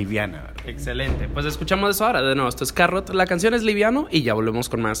propuesta liviana, ¿verdad? Excelente. Pues escuchamos eso ahora. De nuevo, esto es Carrot. La canción es Liviano y ya volvemos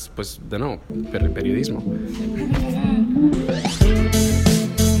con más, pues, de nuevo, periodismo.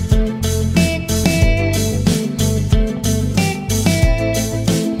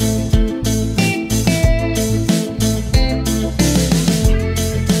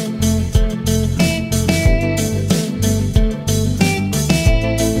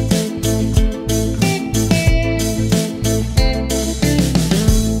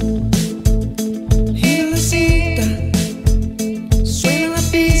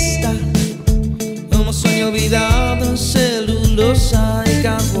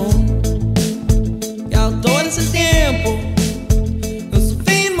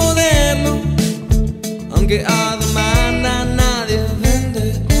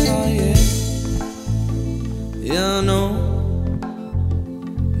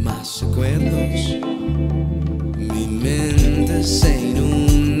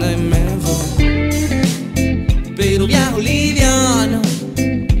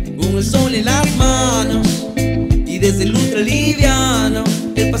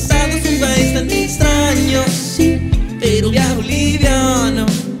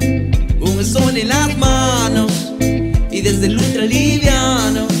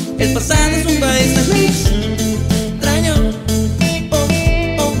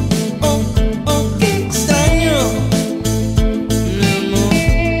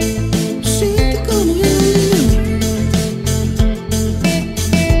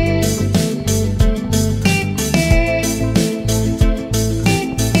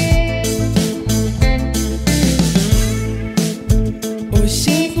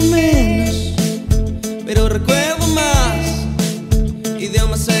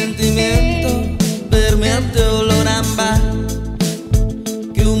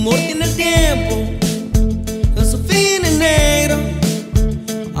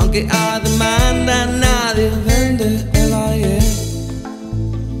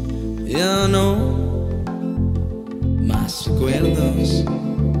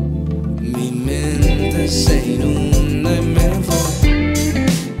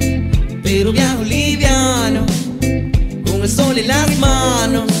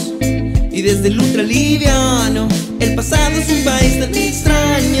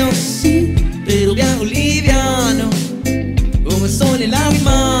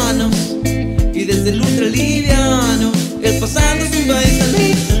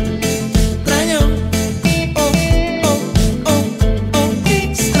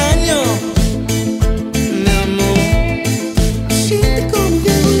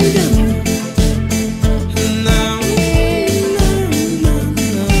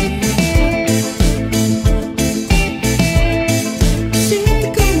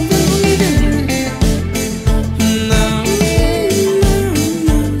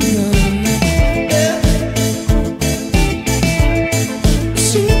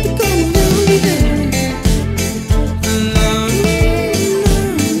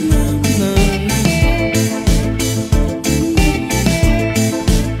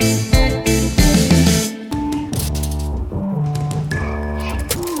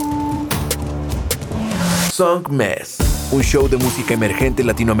 Song Mess, un show de música emergente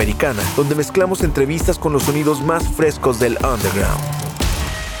latinoamericana donde mezclamos entrevistas con los sonidos más frescos del underground.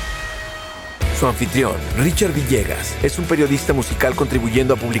 Su anfitrión, Richard Villegas, es un periodista musical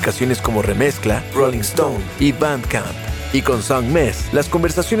contribuyendo a publicaciones como Remezcla, Rolling Stone y Bandcamp. Y con Song Mess, las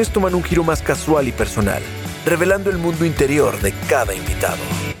conversaciones toman un giro más casual y personal, revelando el mundo interior de cada invitado.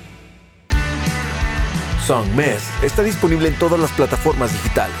 Song Mess está disponible en todas las plataformas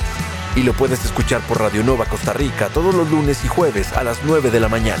digitales y lo puedes escuchar por Radio Nova Costa Rica todos los lunes y jueves a las 9 de la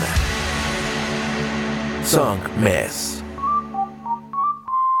mañana. Song Mess.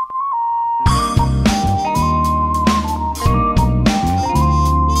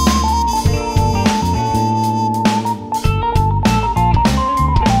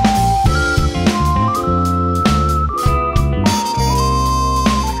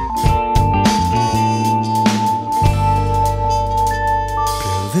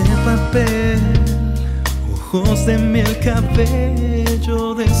 Ojos de miel,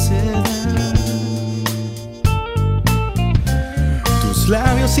 cabello de seda. Tus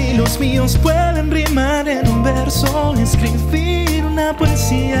labios y los míos pueden rimar en un verso, escribir una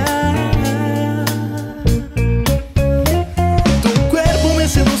poesía. Tu cuerpo me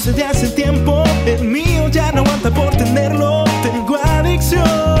seduce de hace tiempo, el mío ya no aguanta por tenerlo. Tengo adicción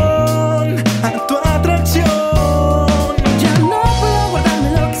a tu atracción.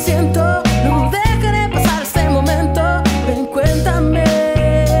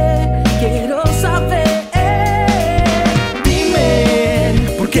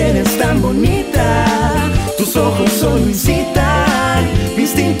 Tan bonito.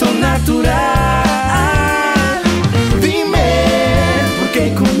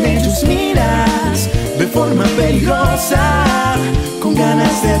 con ellos miras de forma peligrosa, con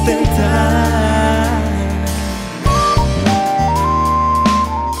ganas de tentar.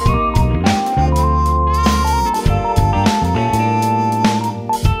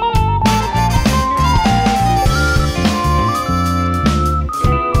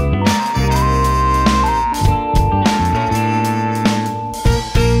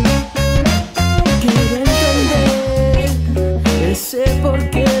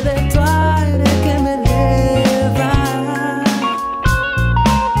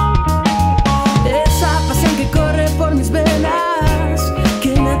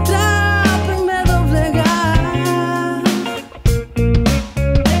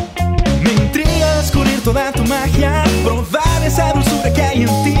 Toda tu magia, probar esa dulzura que hay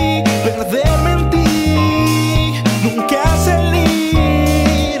en ti, perderme en ti, nunca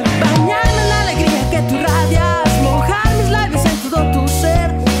salir. Bañarme en la alegría que tú irradias, mojar mis labios en todo tu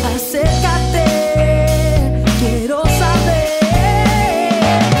ser. Acércate, quiero saber.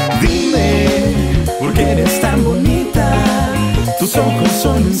 Dime, ¿por qué eres tan bonita? Tus ojos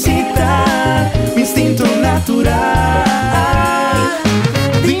son mi cita, mi instinto natural.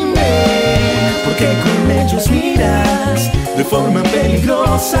 Que con ellos miras de forma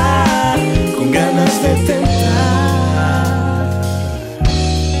peligrosa, con ganas de tentar.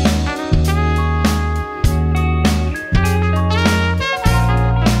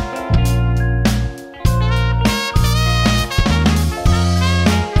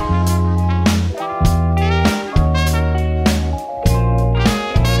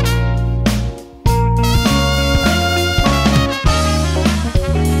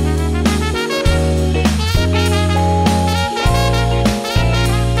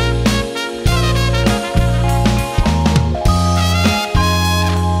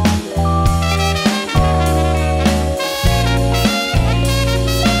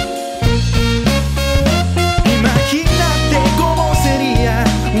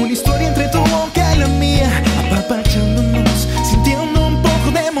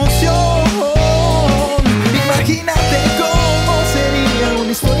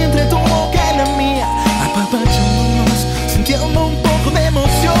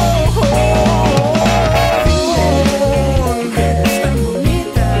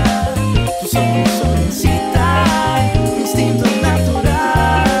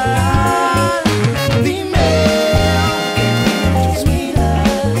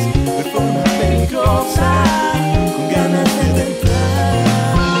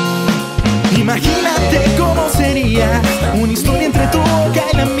 Una historia entre tu boca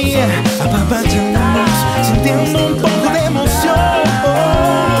y la mía, apapachándonos, sintiendo un poco de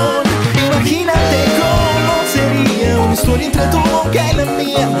emoción. Imagínate cómo sería una historia entre tu boca y la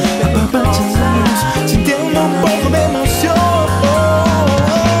mía, apapachándonos, sintiendo un poco de emoción.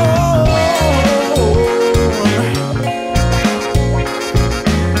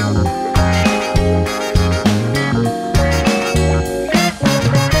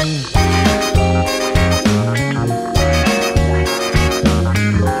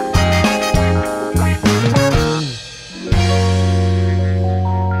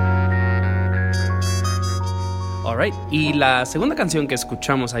 Y la segunda canción que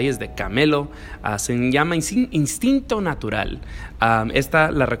escuchamos ahí es de Camelo, se llama Instinto Natural. Esta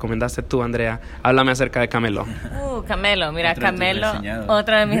la recomendaste tú, Andrea. Háblame acerca de Camelo. Camelo, mira, Camelo,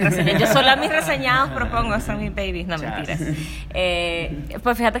 otra de mis reseñados. Yo solo a mis reseñados propongo, son mis babies, no mentiras.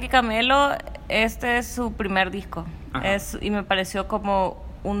 Pues fíjate que Camelo, este es su primer disco y me pareció como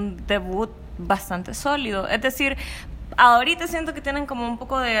un debut bastante sólido. Es decir, ahorita siento que tienen como un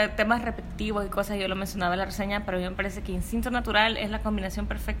poco de temas repetitivos y cosas, yo lo mencionaba en la reseña, pero a mí me parece que Instinto Natural es la combinación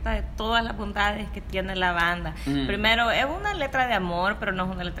perfecta de todas las bondades que tiene la banda. Primero, es una letra de amor, pero no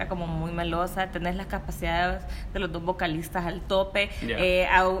es una letra como muy melosa. Tenés las capacidades de los dos vocalistas al tope,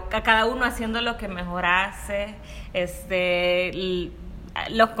 a cada uno haciendo lo que mejor hace,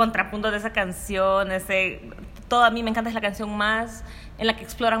 los contrapuntos de esa canción, todo a mí me encanta, es la canción más en la que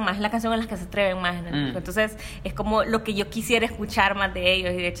exploran más, la canción en la que se atreven más en el disco. Entonces es como lo que yo quisiera escuchar más de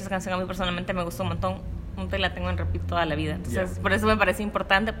ellos, y de hecho esa canción a mí personalmente me gustó un montón y la tengo en repeat toda la vida. Entonces por eso me parece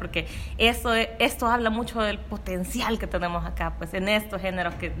importante, porque esto habla mucho del potencial que tenemos acá, pues en estos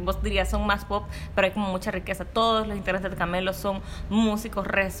géneros que vos dirías son más pop, pero hay como mucha riqueza. Todos los integrantes de Camelo son músicos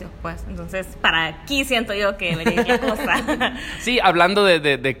recios, pues. Entonces para aquí siento yo que debería ir la cosa. Sí, hablando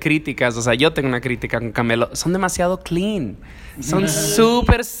de críticas, o sea, yo tengo una crítica con Camelo, son demasiado clean. Son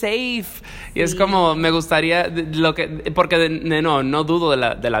súper safe. Y es como, me gustaría porque no dudo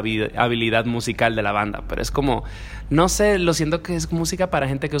de la habilidad musical de la banda, pero es como no sé, lo siento que es música para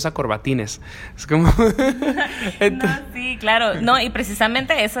gente que usa corbatines. Es como... No, sí, claro. No, y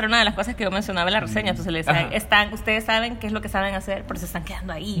precisamente eso era una de las cosas que yo mencionaba en la reseña. Entonces les decía, ustedes saben qué es lo que saben hacer, pero se están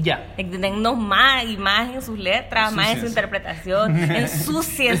quedando ahí. Ya. Dennos más y más en sus letras, más en su interpretación.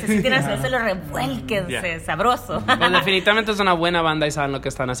 Ensúciense, si tienen que hacerlo, revuélquense, sabroso. Pues definitivamente es una buena banda y saben lo que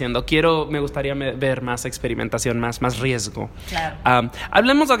están haciendo. Me gustaría ver más experimentación, más riesgo. Claro.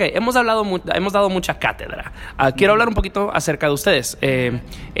 Hablemos, hemos dado mucha cátedra. Quiero hablar un poquito acerca de ustedes.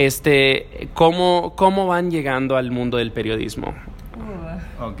 ¿Cómo van llegando al mundo del periodismo?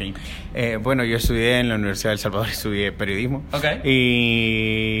 Bueno, yo estudié en la Universidad de El Salvador, estudié periodismo.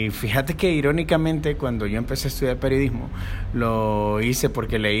 Y fíjate que irónicamente cuando yo empecé a estudiar periodismo, lo hice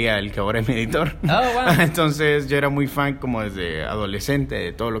porque leía el que ahora es mi editor. Entonces yo era muy fan como desde adolescente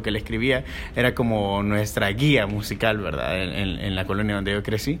de todo lo que él escribía. Era como nuestra guía musical, ¿verdad? En la colonia donde yo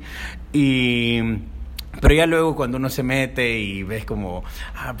crecí. Pero ya luego cuando uno se mete y ves como,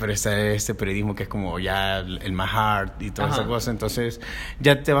 pero este periodismo que es como ya el más hard y toda esa cosa, entonces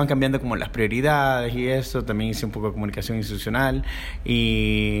ya te van cambiando como las prioridades y eso. También hice un poco de comunicación institucional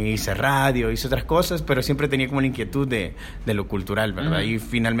y hice radio, hice otras cosas, pero siempre tenía como la inquietud de lo cultural, ¿verdad? Y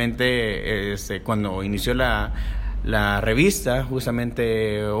finalmente cuando inició la revista,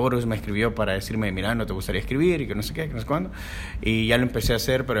 justamente Horus me escribió para decirme, mira, ¿no te gustaría escribir? Y que no sé qué, que no sé cuándo. Y ya lo empecé a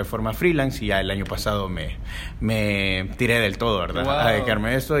hacer, pero de forma freelance, y ya el año pasado me tiré del todo, ¿verdad? A dedicarme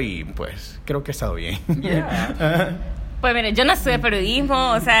a eso, y pues creo que ha estado bien. Pues mire, yo no estudié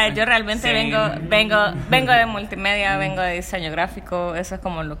periodismo, o sea, yo realmente vengo de multimedia, vengo de diseño gráfico, eso es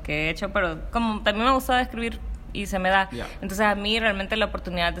como lo que he hecho, pero como también me gustaba escribir y se me da. Entonces a mí realmente la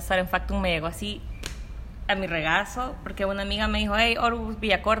oportunidad de estar en Factum me llegó así a mi regazo, porque una amiga me dijo, hey, Horus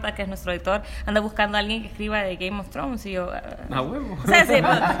Villacorta, que es nuestro editor, anda buscando a alguien que escriba de Game of Thrones, y yo... huevo. O sea, sí,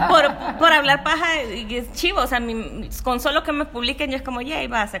 por hablar paja, y es chivo, o sea, con solo que me publiquen, yo es como, yay,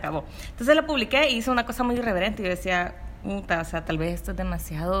 va, se acabó. Entonces lo publiqué y hice una cosa muy irreverente, y yo decía, o sea, tal vez esto es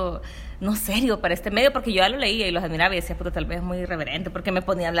demasiado no serio para este medio, porque yo ya lo leía y los admiraba y decía, puta, tal vez es muy irreverente, porque me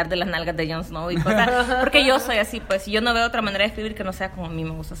ponía a hablar de las nalgas de Jon Snow y cosas, porque yo soy así, pues, y yo no veo otra manera de escribir que no sea como a mí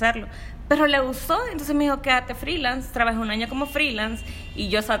me gusta hacerlo. Pero le gustó, entonces me dijo, quédate freelance. Trabajé un año como freelance y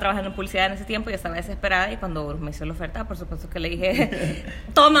yo estaba trabajando en publicidad en ese tiempo y estaba desesperada, y cuando me hizo la oferta, por supuesto que le dije,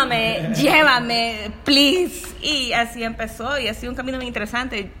 tómame, llévame, please. Y así empezó, y ha sido un camino muy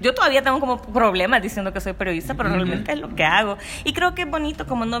interesante. Yo todavía tengo como problemas diciendo que soy periodista, pero realmente es lo que hago. Y creo que es bonito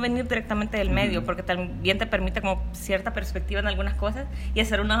como no venir directamente del medio, porque también te permite como cierta perspectiva en algunas cosas y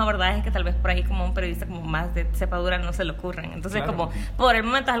hacer unos abordajes que tal vez por ahí como un periodista como más de cepadura no se le ocurren. Entonces como por el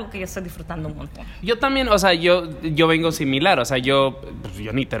momento es algo que yo estoy disfrutando un montón. Yo también, o sea, yo vengo similar, o sea, yo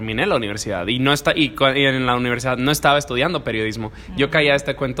ni terminé la universidad y en la universidad no estaba estudiando periodismo. Yo caí a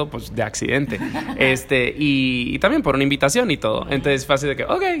este cuento pues de accidente. Y también por una invitación y todo. Entonces fue así de que,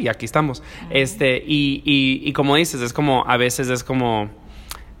 y aquí estamos. Y como dices, es como a veces es como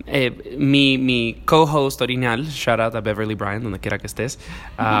mi co-host original, shout out a Beverly Bryan, donde quiera que estés,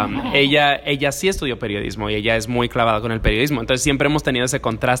 ella sí estudió periodismo y ella es muy clavada con el periodismo. Entonces siempre hemos tenido ese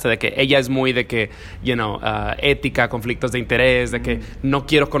contraste de que ella es muy de que, ética, conflictos de interés, de que no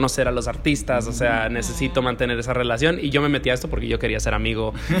quiero conocer a los artistas, o sea, necesito mantener esa relación, y yo me metí a esto porque yo quería ser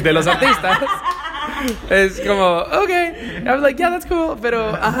amigo de los artistas. Es como, I was like, yeah, that's cool,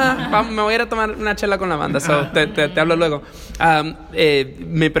 pero me voy a ir a tomar una chela con la banda, so te hablo luego.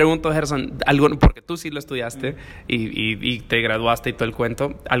 Me pregunto, Gerson, porque tú sí lo estudiaste y te graduaste y todo el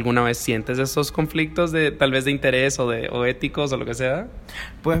cuento, ¿alguna vez sientes esos conflictos de tal vez de interés o éticos o lo que sea?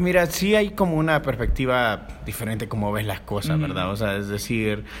 Pues mira, sí hay como una perspectiva diferente como ves las cosas, ¿verdad? O sea, es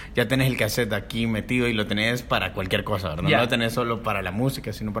decir, ya tenés el cassette aquí metido y lo tenés para cualquier cosa, ¿verdad? No lo tenés solo para la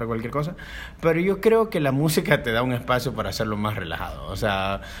música, sino para cualquier cosa. Pero yo creo que la música te da un espacio para hacerlo más relajado, o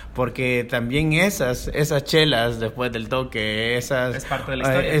sea, porque también esas chelas después del toque, es parte de la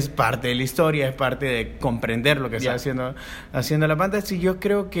historia. Es parte de la historia, es parte de comprender lo que está haciendo la banda. Sí, yo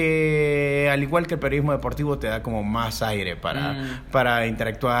creo que al igual que el periodismo deportivo te da como más aire para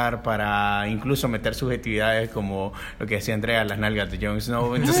interactuar, para incluso meter subjetividades como lo que decía Andrea, las nalgas de Jon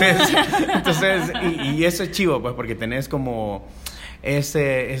Snow. Entonces y eso es chivo, pues, porque tenés como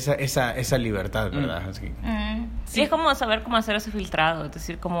esa libertad, ¿verdad? Así. Sí, es como saber cómo hacer ese filtrado, es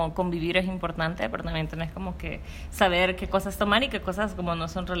decir, como convivir es importante, pero también tenés como que saber qué cosas tomar y qué cosas como no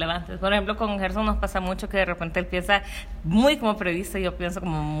son relevantes. Por ejemplo, con Gerson nos pasa mucho que de repente él piensa muy como periodista y yo pienso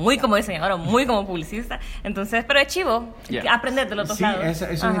como muy como diseñador o muy como publicista, entonces, pero es chivo aprender de los dos lados. Sí,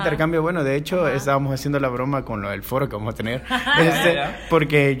 es un intercambio bueno. De hecho, estábamos haciendo la broma con lo del foro que vamos a tener,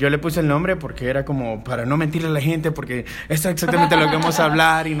 porque yo le puse el nombre porque era como para no mentirle a la gente, porque esto es exactamente lo que vamos a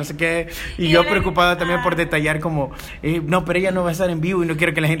hablar y no sé qué, y yo preocupada también por detallar como como, no, pero ella no va a estar en vivo y no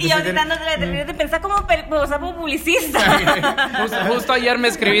quiero que la gente y ahorita no te pensás como publicista. Justo ayer me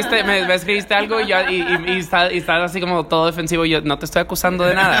escribiste algo y estás así como todo defensivo. Yo no te estoy acusando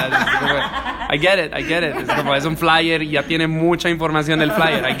de nada. I get it. Es un flyer y ya tiene mucha información el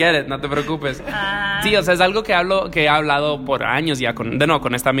flyer. I get it, no te preocupes. Sí, o sea, es algo que he hablado por años ya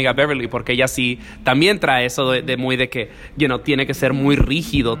con esta amiga Beverly, porque ella sí también trae eso de que, tiene que ser muy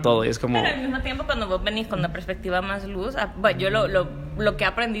rígido todo. Y es como... Pero al mismo tiempo, cuando vos venís con una perspectiva más luz, bueno, yo lo que he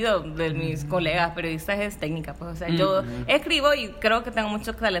aprendido de mis colegas periodistas es técnica, pues, o sea, yo escribo y creo que tengo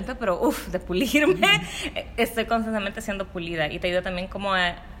mucho talento, pero de pulirme, estoy constantemente siendo pulida, y te ayuda también como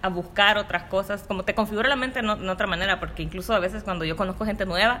a buscar otras cosas, como te configura la mente en otra manera, porque incluso a veces cuando yo conozco gente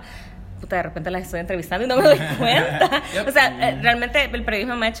nueva, de repente las estoy entrevistando y no me doy cuenta. O sea, realmente el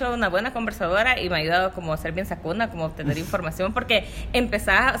periodismo me ha hecho una buena conversadora y me ha ayudado como a ser bien sacuna, como a obtener información, porque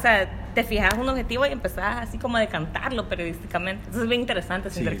empezás, o sea, te fijas un objetivo y empezás así como a decantarlo periodísticamente. Entonces es bien interesante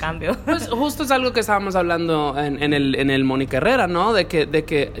ese intercambio. Pues justo es algo que estábamos hablando en el Mónica Herrera, ¿no? De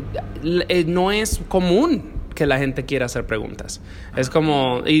que no es común que la gente quiera hacer preguntas. Es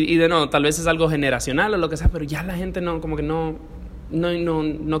como, y de nuevo, tal vez es algo generacional o lo que sea, pero ya la gente no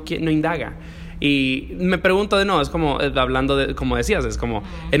indaga. Y me pregunto de nuevo, es como hablando de, como decías, es como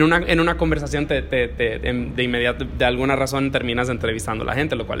en una conversación de inmediato, de alguna razón terminas entrevistando a la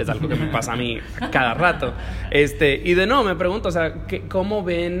gente, lo cual es algo que me pasa a mí cada rato. Y de nuevo me pregunto, o sea, ¿cómo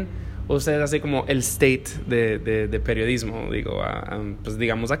ven ustedes así como el state de periodismo, digo, pues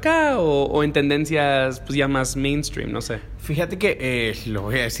digamos acá, o en tendencias pues ya más mainstream, no sé? Fíjate que lo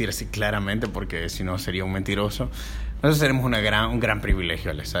voy a decir así claramente, porque si no sería un mentiroso. Nosotros tenemos un gran privilegio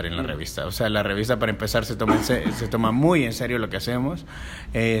al estar en la revista. O sea, la revista, para empezar, se toma muy en serio lo que hacemos.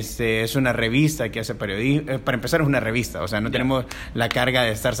 Es una revista que hace periodismo. Para empezar, es una revista. O sea, no tenemos la carga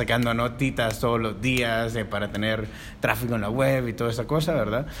de estar sacando notitas todos los días para tener tráfico en la web y toda esa cosa,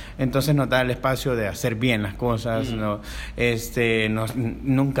 ¿verdad? Entonces nos da el espacio de hacer bien las cosas.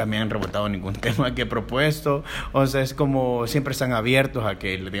 Nunca me han rebotado ningún tema que he propuesto. O sea, es como siempre están abiertos a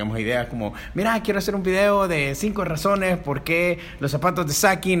que le digamos ideas como, mira, quiero hacer un video de 5 razones por qué los zapatos de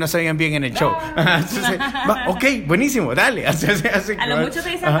Saki no se veían bien en el show. Entonces, ok, buenísimo, dale. A lo mucho te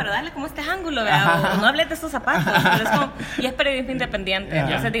dicen, pero dale como este ángulo, o no hables de estos zapatos. Pero es como, y es periodismo independiente.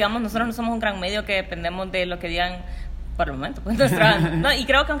 Entonces, digamos, nosotros no somos un gran medio que dependemos de lo que digan por el momento, pues, y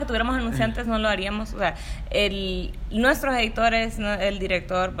creo que aunque tuviéramos anunciantes no lo haríamos. O sea, nuestros editores, el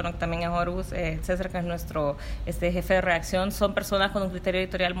director, bueno, también es Horus, César, que es nuestro jefe de redacción, son personas con un criterio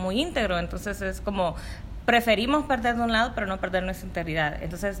editorial muy íntegro. Entonces es como, preferimos perder de un lado, pero no perder nuestra integridad.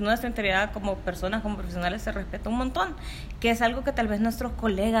 Entonces, nuestra integridad como personas, como profesionales, se respeta un montón, que es algo que tal vez nuestros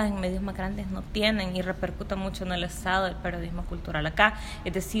colegas en medios más grandes no tienen y repercuta mucho en el estado del periodismo cultural acá.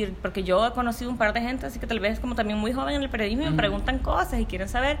 Es decir, porque yo he conocido un par de gente, así que tal vez como también muy joven en el periodismo, y me preguntan cosas y quieren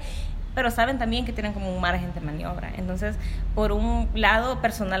saber, pero saben también que tienen como un margen de maniobra. Entonces, por un lado,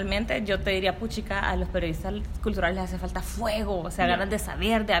 personalmente, yo te diría, puchica, a los periodistas culturales les hace falta fuego, o sea, ganas de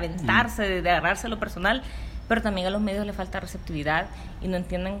saber, de aventarse, de agarrarse a lo personal, pero también a los medios les falta receptividad y no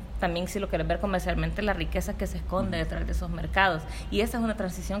entienden también, si lo quieren ver comercialmente, la riqueza que se esconde detrás de esos mercados. Y esa es una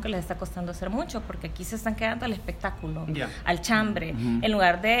transición que les está costando hacer mucho, porque aquí se están quedando al espectáculo, al chambre, en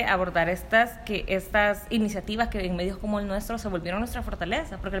lugar de abordar estas iniciativas que en medios como el nuestro se volvieron nuestra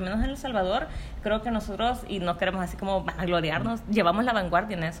fortaleza, porque al menos en El Salvador creo que nosotros, y no queremos así como vanagloriarnos, llevamos la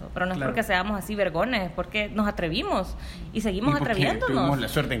vanguardia en eso, pero no es porque seamos así vergones, es porque nos atrevimos y seguimos atreviéndonos. Tuvimos la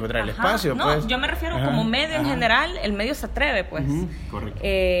suerte de encontrar el espacio. No, pues. Yo me refiero como medio en general, el medio se atreve, pues. Correcto.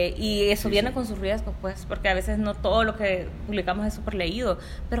 Y eso viene con sus riesgos, pues, porque a veces no todo lo que publicamos es súper leído,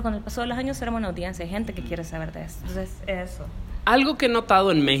 pero con el paso de los años seremos una audiencia, hay gente que quiere saber de eso. Entonces, eso. Algo que he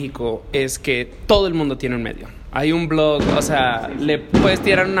notado en México es que todo el mundo tiene un medio. Hay un blog, o sea, le puedes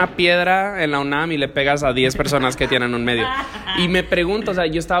tirar una piedra en la UNAM y le pegas a 10 personas que tienen un medio. Y me pregunto, o sea,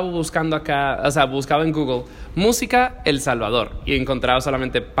 yo estaba buscando acá, o sea, buscaba en Google música El Salvador y encontraba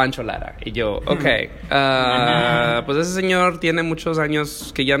solamente Pancho Lara. Y yo, ok, pues ese señor tiene muchos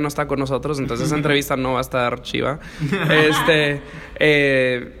años que ya no está con nosotros, entonces esa entrevista no va a estar chiva.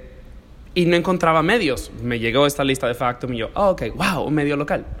 Y no encontraba medios. Me llegó esta lista de Factum y yo, ok, wow, un medio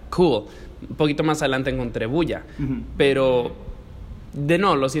local, cool. Un poquito más adelante encontré Bulla, pero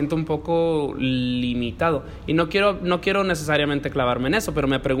lo siento un poco limitado. Y no quiero necesariamente clavarme en eso, pero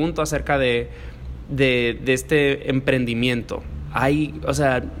me pregunto acerca de este emprendimiento. O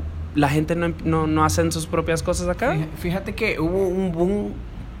sea, ¿la gente no hacen sus propias cosas acá? Fíjate que hubo un boom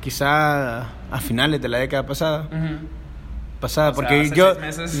quizá a finales de la década pasada, pasada, O sea, porque hace yo,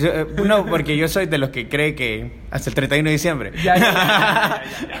 6 meses. no, porque yo soy de los que cree que hasta el 31 de diciembre. Ya.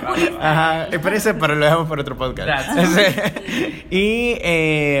 Ajá, pero lo dejamos para otro podcast. Y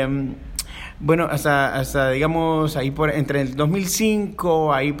bueno, hasta digamos ahí entre el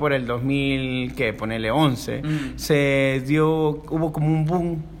 2005, ahí por el 2000, que ponele 11, hubo como un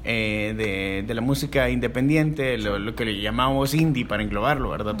boom de la música independiente, lo que le llamábamos indie para englobarlo,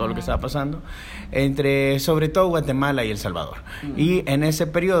 ¿verdad? Todo lo que estaba pasando entre sobre todo Guatemala y El Salvador. Y en ese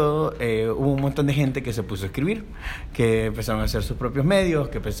periodo hubo un montón de gente que se puso a escribir, que empezaron a hacer sus propios medios,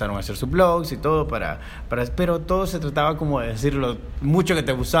 que empezaron a hacer sus blogs y todo pero todo se trataba como de decir lo mucho que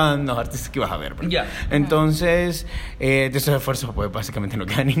te gustaban los artistas que ibas a ver. Entonces, de esos esfuerzos pues básicamente no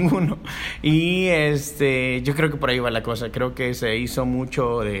queda ninguno. Y yo creo que por ahí va la cosa. Creo que se hizo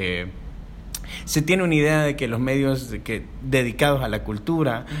mucho se tiene una idea de que los medios dedicados a la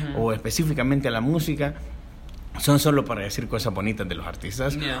cultura o específicamente a la música son solo para decir cosas bonitas de los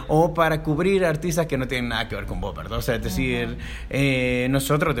artistas o para cubrir artistas que no tienen nada que ver con vos, ¿verdad? O sea, es decir,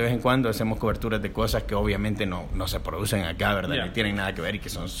 nosotros de vez en cuando hacemos coberturas de cosas que obviamente no se producen acá, ¿verdad? Ni tienen nada que ver y que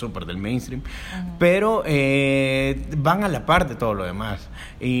son súper del mainstream, pero van a la par de todo lo demás.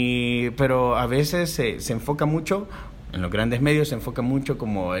 Pero a veces se enfoca mucho. En los grandes medios se enfoca mucho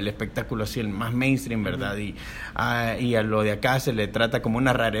como el espectáculo así, el más mainstream, ¿verdad? Y a lo de acá se le trata como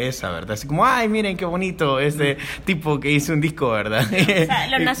una rareza, ¿verdad? Así como, ay, miren qué bonito este tipo que hizo un disco, ¿verdad? O sea,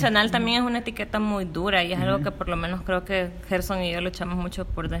 lo nacional también es una etiqueta muy dura y es algo que por lo menos creo que Gerson y yo luchamos mucho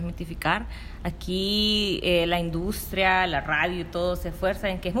por desmitificar. Aquí la industria, la radio y todo se esfuerza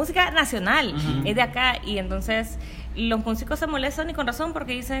en que es música nacional, es de acá, y entonces los músicos se molestan y con razón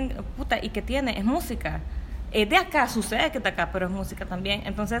porque dicen, puta, ¿y qué tiene? Es música. De acá, sucede que de acá, pero es música también.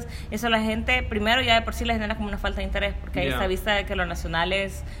 Entonces, eso la gente, primero ya de por sí le genera como una falta de interés, porque hay esa vista de que lo nacional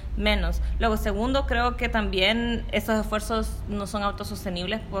es menos. Luego, segundo, creo que también estos esfuerzos no son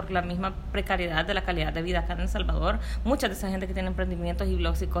autosostenibles por la misma precariedad de la calidad de vida acá en El Salvador. Mucha de esa gente que tiene emprendimientos y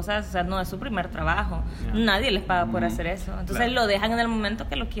blogs y cosas, o sea, no es su primer trabajo. Nadie les paga por hacer eso. Entonces, lo dejan en el momento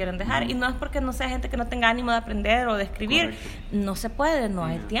que lo quieren dejar. Y no es porque no sea gente que no tenga ánimo de aprender o de escribir. No se puede, no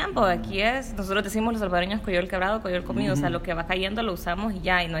hay tiempo. Aquí nosotros decimos los salvadoreños coyol quebrado, coyol comido. O sea, lo que va cayendo lo usamos y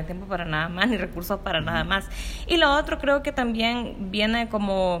ya, y no hay tiempo para nada más, ni recursos para nada más. Y lo otro creo que también viene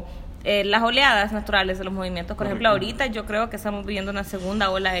como las oleadas naturales de los movimientos. Por ejemplo, ahorita yo creo que estamos viviendo una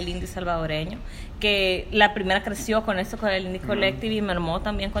segunda ola del indie salvadoreño, que la primera creció con esto, con el Indie Collective, y mermó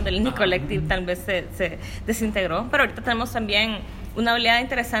también cuando el Indie Collective tal vez se desintegró. Pero ahorita tenemos también una oleada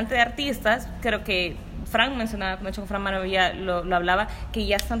interesante de artistas, creo que Fran mencionaba, de hecho Fran Maravilla lo hablaba, que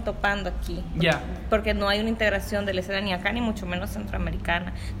ya están topando aquí, porque no hay una integración de la escena ni acá ni mucho menos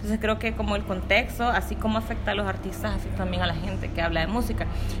centroamericana. Entonces creo que como el contexto, así como afecta a los artistas, afecta también a la gente que habla de música.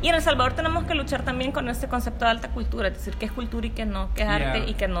 Y en El Salvador tenemos que luchar también con este concepto de alta cultura, es decir, qué es cultura y qué no, qué es arte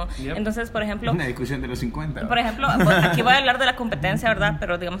y qué no. Entonces, por ejemplo, una discusión de los 50. Por ejemplo, aquí voy a hablar de la competencia, ¿verdad?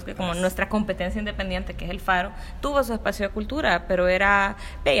 Pero digamos que como nuestra competencia independiente, que es el Faro, tuvo su espacio de cultura, pero era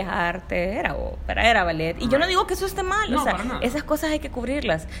bellas artes, era ópera, era ballet. Y yo no digo que eso esté mal, no, o sea, esas cosas hay que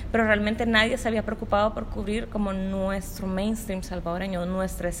cubrirlas, pero realmente nadie se había preocupado por cubrir como nuestro mainstream salvadoreño,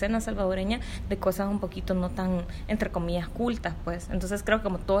 nuestra escena salvadoreña, de cosas un poquito no tan, entre comillas, cultas, pues. Entonces creo que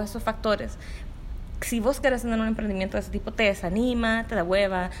como todos esos factores, si vos querés tener un emprendimiento de ese tipo, te desanima, te da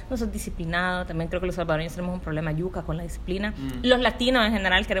hueva, no sos disciplinado. También creo que los salvadoreños tenemos un problema yuca con la disciplina. Los latinos en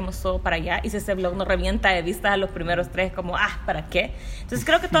general queremos todo para allá, y si ese blog nos revienta de vistas a los primeros 3, como, ¿para qué? Entonces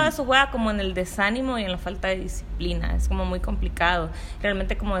creo que todo eso juega como en el desánimo y en la falta de disciplina. Es como muy complicado.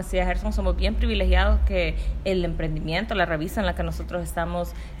 Realmente, como decía Gerson, somos bien privilegiados que el emprendimiento, la revista en la que nosotros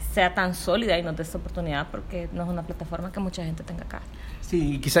estamos, sea tan sólida y nos dé esta oportunidad, porque no es una plataforma que mucha gente tenga acá.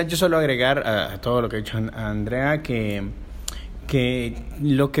 Sí, y quizás yo solo agregar a todo lo que ha dicho Andrea, que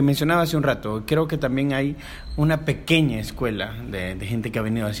lo que mencionaba hace un rato, creo que también hay una pequeña escuela de gente que ha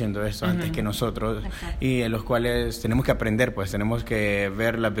venido haciendo esto antes que nosotros. Exacto. Y en los cuales tenemos que aprender, pues tenemos que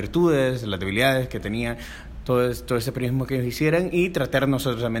ver las virtudes, las debilidades que tenía todo ese periodismo que ellos hicieran, y tratar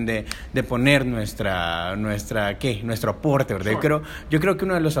nosotros también de poner nuestro aporte, ¿verdad? Sure. Yo creo que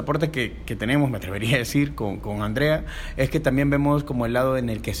uno de los aportes que tenemos, me atrevería a decir, con Andrea, es que también vemos como el lado en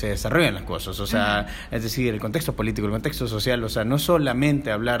el que se desarrollan las cosas, o sea, es decir, el contexto político, el contexto social, o sea, no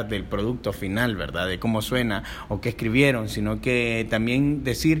solamente hablar del producto final, ¿verdad? De cómo suena o qué escribieron, sino que también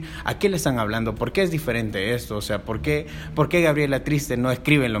decir a qué le están hablando, por qué es diferente esto, o sea, por qué Gabriela Triste no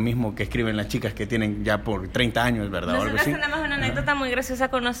escribe lo mismo que escriben las chicas que tienen ya por 30 años, ¿verdad? O algo Nosotros así. tenemos una anécdota muy graciosa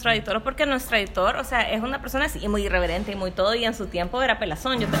con nuestro editor, porque nuestro editor, o sea, es una persona así muy irreverente y muy todo, y en su tiempo era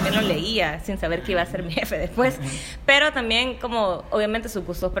pelazón. Yo también lo leía sin saber que iba a ser mi jefe después. Pero también, como obviamente sus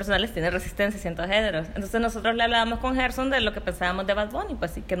gustos personales tienen resistencia a ciertos géneros. Entonces nosotros le hablábamos con Gerson de lo que pensábamos de Bad Bunny,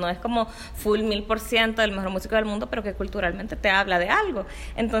 pues sí, que no es como full 1000% el mejor músico del mundo, pero que culturalmente te habla de algo.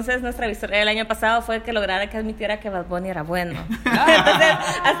 Entonces nuestra victoria del año pasado fue que lograra que admitiera que Bad Bunny era bueno. Entonces,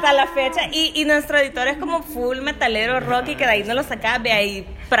 hasta la fecha, y nuestro editor es como full metalero rock, y que de ahí no lo sacaba, ve ahí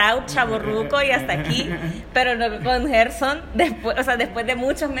proud, chaborruco y hasta aquí. Pero no, con Gerson, después, o sea, después de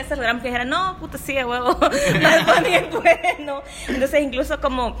muchos meses lograron que dijera, no, puta, sí, de huevo, Bad Bunny es bueno. Entonces, incluso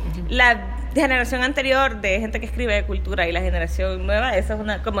como la generación anterior de gente que escribe de cultura y la generación nueva, eso es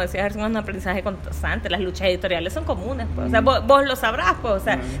una, como decía Gerson, es un aprendizaje constante. Las luchas editoriales son comunes, pues. O sea, vos lo sabrás, pues. O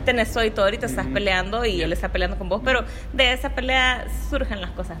sea, tenés tu editor y te estás peleando y él está peleando con vos, pero de esa pelea surgen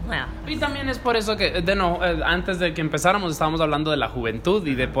las cosas nuevas. Y también es por eso que, antes de que empezáramos estábamos hablando de la juventud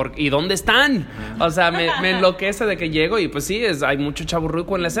y dónde están. O sea, me enloquece de que llego y pues sí, hay mucho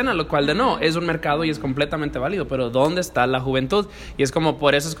chaburruco en la escena, lo cual es un mercado y es completamente válido, pero ¿dónde está la juventud? Y es como,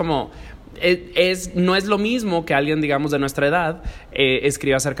 por eso es como... no es lo mismo que alguien, digamos, de nuestra edad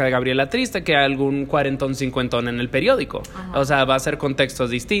escriba acerca de Gabriela Triste que algún cuarentón, cincuentón en el periódico. Ajá. O sea, va a ser contextos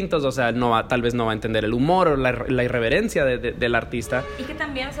distintos, o sea, tal vez no va a entender el humor o la irreverencia del artista. Y que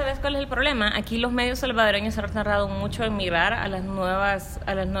también, ¿sabes cuál es el problema? Aquí los medios salvadoreños se han tardado mucho en migrar a las nuevas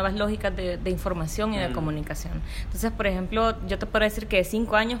lógicas de información y de comunicación. Entonces, por ejemplo, yo te puedo decir que de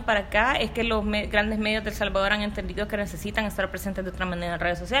 5 años para acá es que los grandes medios del Salvador han entendido que necesitan estar presentes de otra manera en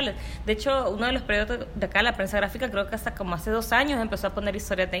redes sociales. De hecho, uno de los periódicos de acá, la prensa gráfica, creo que hasta como hace 2 años empezó a poner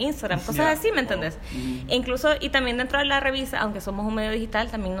historias de Instagram, cosas así, ¿me entendés? E incluso, y también dentro de la revista, aunque somos un medio digital,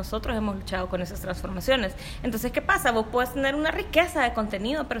 también nosotros hemos luchado con esas transformaciones. Entonces, ¿qué pasa? Vos puedes tener una riqueza de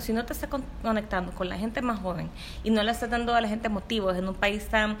contenido, pero si no te estás conectando con la gente más joven y no le estás dando a la gente motivos en un país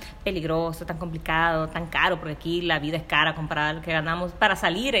tan peligroso, tan complicado, tan caro, porque aquí la vida es cara comparada a lo que ganamos para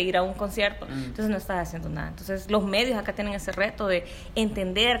salir e ir a un concierto, entonces no estás haciendo nada. Entonces, los medios acá tienen ese reto de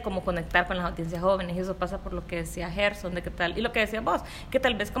entender cómo conectar con las audiencias jóvenes, y eso pasa por lo que decía Gerson, de qué tal, y lo que decías vos, que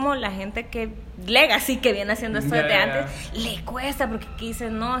tal vez como la gente que legacy, que viene haciendo esto desde antes, le cuesta, porque aquí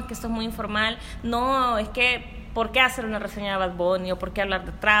dicen, no, es que esto es muy informal, no, es que ¿por qué hacer una reseña de Bad Bunny? ¿O por qué hablar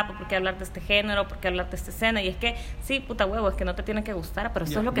de trap? ¿O por qué hablar de este género? ¿O por qué hablar de esta escena? Y es que, sí, puta huevo, es que no te tiene que gustar, pero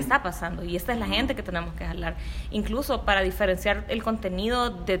eso es lo que está pasando. Y esta es la gente que tenemos que hablar. Incluso para diferenciar el contenido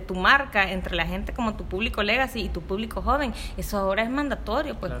de tu marca entre la gente como tu público legacy y tu público joven, eso ahora es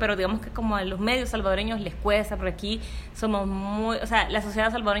mandatorio, pues. Claro. Pero digamos que como a los medios salvadoreños les cuesta, porque aquí somos muy... O sea, la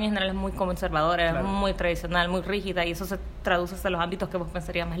sociedad salvadoreña en general es muy conservadora, claro, es muy tradicional, muy rígida, y eso se traduce hasta los ámbitos que vos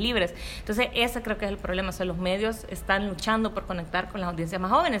pensarías más libres. Entonces, ese creo que es el problema. O sea, los medios están luchando por conectar con las audiencias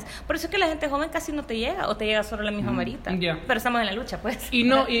más jóvenes. Por eso es que la gente joven casi no te llega, o te llega solo la misma marita. Pero estamos en la lucha, pues. Y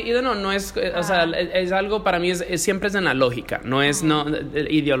no es, o sea, es algo, para mí siempre es en la lógica, no es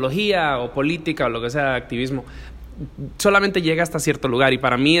ideología o política o lo que sea, activismo. Solamente llega hasta cierto lugar, y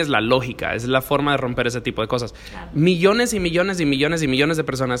para mí es la lógica, es la forma de romper ese tipo de cosas. Claro. Millones y millones y millones y millones de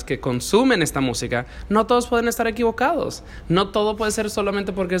personas que consumen esta música, no todos pueden estar equivocados, no todo puede ser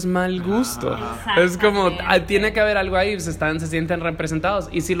solamente porque es mal gusto. Es como, tiene que haber algo ahí, se sienten representados,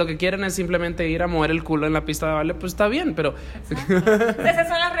 y si lo que quieren es simplemente ir a mover el culo en la pista de baile, pues está bien, pero... Esas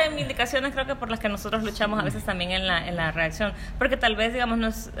son las reivindicaciones, creo que por las que nosotros luchamos a veces también en la redacción, porque tal vez,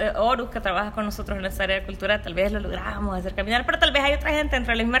 digamos, Horus, que trabaja con nosotros en esta área de cultura, tal vez lo logramos hacer caminar, pero tal vez hay otra gente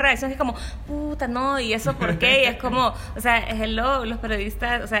entre la misma redacción que es como, puta, no, y eso por qué, y es como, o sea, hello, los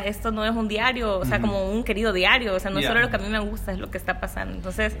periodistas, o sea, esto no es un diario, o sea, como un querido diario, o sea, no es solo lo que a mí me gusta, es lo que está pasando.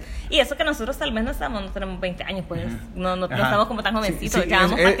 Entonces, y eso que nosotros tal vez no tenemos 20 años, pues, no estamos como tan jovencitos, ya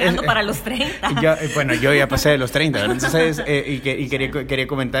vamos pateando para los 30. Bueno, yo ya pasé de los 30, ¿verdad? Entonces, quería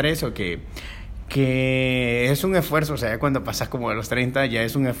comentar eso, que es un esfuerzo, o sea, cuando pasas como de los 30 ya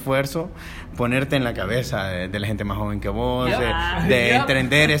es un esfuerzo ponerte en la cabeza de la gente más joven que vos, de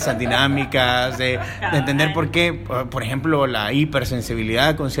entender esas dinámicas, de entender por qué, por ejemplo, la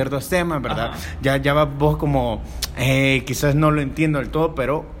hipersensibilidad con ciertos temas, ¿verdad? Ya vas vos como, quizás no lo entiendo del todo,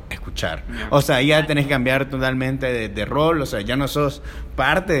 pero escuchar. O sea, ya tenés que cambiar totalmente de rol, o sea, ya no sos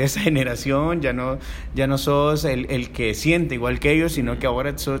parte de esa generación, ya no sos el que siente igual que ellos, sino que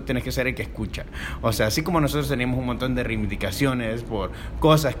ahora tenés que ser el que escucha. O sea, así como nosotros teníamos un montón de reivindicaciones por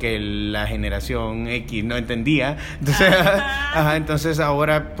cosas que la generación X no entendía, entonces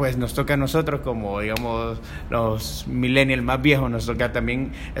ahora pues nos toca a nosotros, como digamos los millennials más viejos, nos toca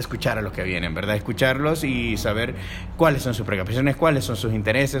también escuchar a los que vienen, ¿verdad? Escucharlos y saber cuáles son sus preocupaciones, cuáles son sus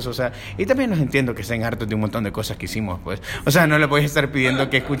intereses, o sea, y también los entiendo que estén hartos de un montón de cosas que hicimos, pues. O sea, no le voy a estar pidiendo entiendo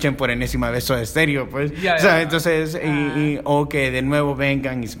que escuchen por enésima vez Soda Stereo, pues. Ya, O sea, ya. entonces, o que de nuevo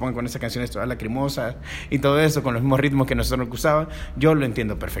vengan y se pongan con esas canciones todas lacrimosas y todo eso, con los mismos ritmos que nosotros nos gustaban, yo lo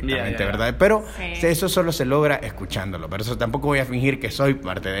entiendo perfectamente, Ya. ¿verdad? Pero Sí. eso solo se logra escuchándolo, pero eso tampoco voy a fingir que soy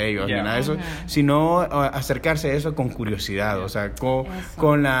parte de ellos Ya. ni nada de eso, sino acercarse a eso con curiosidad, o sea, Eso.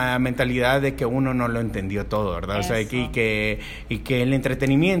 con la mentalidad de que uno no lo entendió todo, ¿verdad? O sea, Eso. y que el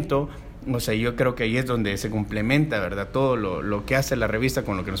entretenimiento, o sea, yo creo que ahí es donde se complementa, ¿verdad? Todo lo que hace la revista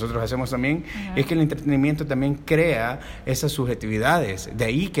con lo que nosotros hacemos también, es que el entretenimiento también crea esas subjetividades. De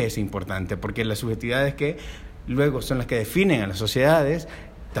ahí que es importante, porque las subjetividades que luego son las que definen a las sociedades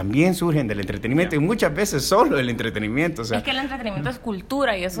también surgen del entretenimiento, y muchas veces solo el entretenimiento. O sea, Es que el entretenimiento es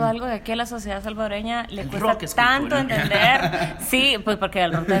cultura y eso es algo que aquí a la sociedad salvadoreña le El cuesta rock es tanto cultura. entender. Sí, pues porque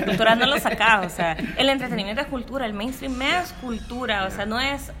el rock de cultura no lo sacaba. O sea, el entretenimiento es cultura, el mainstream es cultura, o sea, no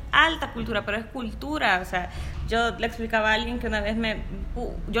es alta cultura, pero es cultura. O sea, yo le explicaba a alguien que una vez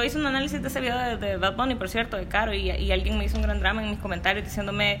yo hice un análisis de ese video de Bad Bunny, por cierto, de Caro, y alguien me hizo un gran drama en mis comentarios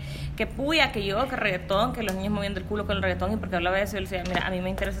diciéndome que puya, que yo, que reggaetón, que los niños moviendo el culo con el reggaetón, y porque hablaba de eso, yo le decía, mira, a mí me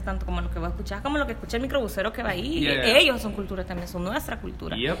interesa tanto como lo que vos escuchás, como lo que escucha el microbusero que va ahí. Yeah. Ellos son cultura también, son nuestra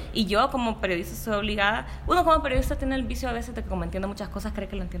cultura. Yep. Y yo como periodista soy obligada, uno como periodista tiene el vicio a veces de que como entiende muchas cosas cree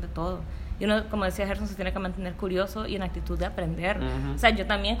que lo entiende todo. Y uno, como decía Gerson, se tiene que mantener curioso y en actitud de aprender. O sea, yo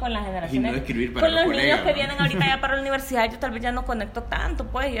también con las generaciones, Y no escribir para con los los niños colegas, que ¿no? vienen ahorita ya para la universidad, yo tal vez ya no conecto tanto,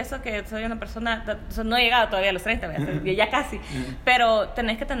 pues, y eso que soy una persona, o sea, no he llegado todavía a los 30, ya casi, pero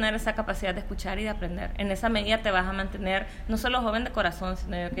tenés que tener esa capacidad de escuchar y de aprender. En esa medida te vas a mantener no solo joven de corazón,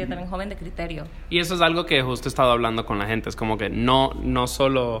 sino que también joven de criterio. Y eso es algo que justo he estado hablando con la gente. Es como que no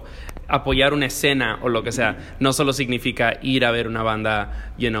solo apoyar una escena o lo que sea, no solo significa ir a ver una banda,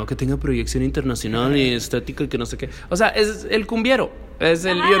 que tenga proyección internacional y estética y que no sé qué. O sea, es el cumbiero. Es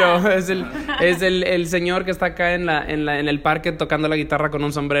el, es el señor que está acá en el parque tocando la guitarra con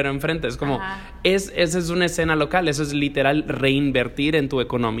un sombrero enfrente. Es como, esa es una escena local. Eso es literal reinvertir en tu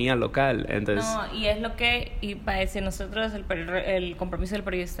economía local. Entonces, No, y es lo que, y para decir nosotros, el compromiso del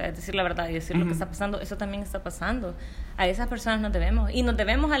periodista es decir la verdad y decir lo que está pasando, eso también está pasando. A esas personas nos debemos. Y nos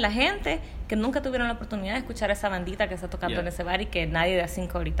debemos a la gente que nunca tuvieron la oportunidad de escuchar a esa bandita que está tocando en ese bar y que nadie da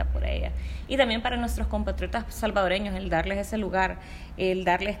 5 ahorita por ella. Y también para nuestros compatriotas salvadoreños, el darles ese lugar, el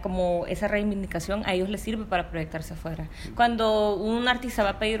darles como esa reivindicación, a ellos les sirve para proyectarse afuera. Cuando un artista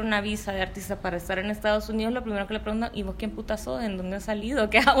va a pedir una visa de artista para estar en Estados Unidos, lo primero que le preguntan, ¿y vos quién puta sos? ¿En dónde has salido?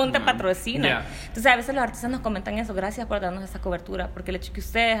 ¿Qué aún te patrocina? Entonces a veces los artistas nos comentan eso, gracias por darnos esa cobertura, porque el hecho que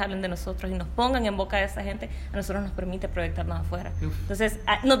ustedes hablen de nosotros y nos pongan en boca de esa gente, a nosotros nos permite proyectarnos afuera. Entonces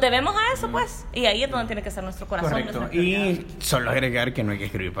nos debemos a eso, pues, y ahí es donde tiene que estar nuestro corazón. correcto. nuestra prioridad. Y solo agregar que no hay que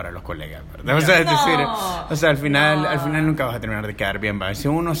escribir para los colegas, ¿verdad? O sea, es decir, o sea, al final nunca vas a terminar de quedar bien, ¿va? Si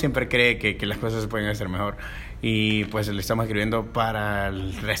uno siempre cree que las cosas se pueden hacer mejor, y pues le estamos escribiendo para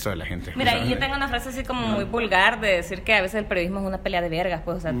el resto de la gente. Mira, y yo tengo una frase así como muy vulgar de decir que a veces el periodismo es una pelea de vergas,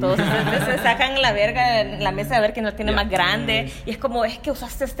 pues, o sea, todos se sacan la verga en la mesa de ver quién lo tiene más grande, y es como, es que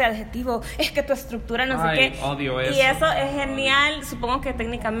usaste este adjetivo, es que tu estructura no sé qué. Odio y eso es genial, supongo que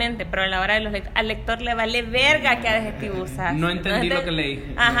técnicamente, pero a la hora de los al lector le vale verga qué adjetivo usas. No entendí lo que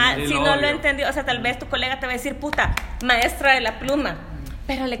leí. Ajá, Y si lo no lo odio. entendió, o sea, tal vez tu colega te va a decir, puta, maestra de la pluma.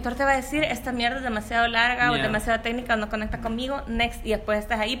 Pero el lector te va a decir, esta mierda es demasiado larga o demasiado técnica, no conecta conmigo, next, y después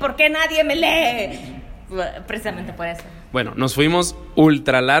estás ahí, ¿por qué nadie me lee? Precisamente por eso. Bueno, nos fuimos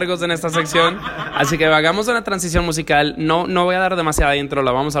ultra largos en esta sección, así que hagamos una transición musical. No voy a dar demasiada intro,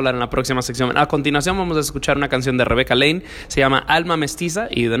 la vamos a hablar en la próxima sección. A continuación vamos a escuchar una canción de Rebecca Lane, se llama Alma Mestiza,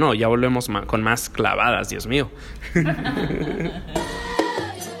 y de nuevo ya volvemos con más clavadas, Dios mío.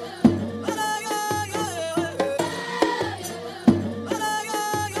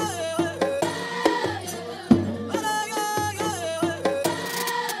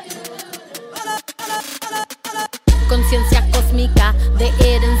 Conciencia cósmica de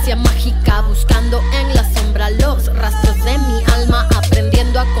herencia mágica, buscando en la sombra los rastros de mi alma,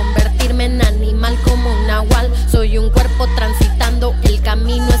 aprendiendo a convertirme en animal como un nahual. Soy un cuerpo transitando el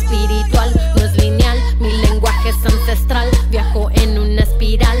camino espiritual, no es lineal, mi lenguaje es ancestral. Viajo en una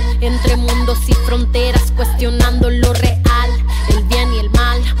espiral entre mundos y fronteras, cuestionando lo real, el bien y el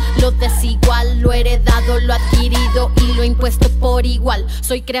mal, lo desigual, lo heredado, lo adquirido y lo impuesto por igual.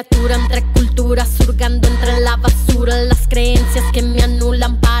 Soy criatura entre culturas, hurgando entre la basura, las creencias que me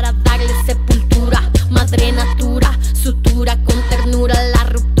anulan para darle sepultura. Madre natura, sutura con ternura, la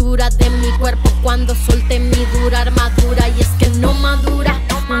ruptura de mi cuerpo cuando solté mi dura armadura. Y es que no madura,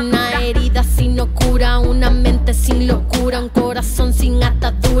 una herida sin locura, una mente sin locura, un corazón sin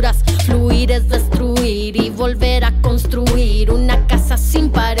ataduras. Fluir es destruir y volver a construir una casa sin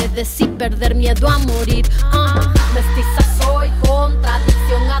paredes y perder miedo a morir. Mestiza soy contra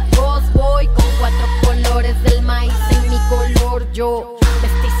yo.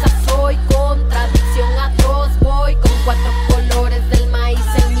 Mestiza soy, contradicción atroz. Voy con 4 colores del maíz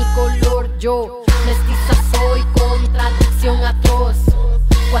en mi color, yo. Mestiza soy, contradicción atroz.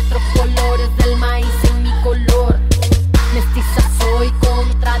 4 colores del maíz en mi color. Mestiza soy,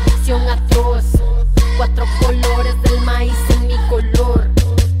 contradicción atroz. 4 colores del maíz en mi color.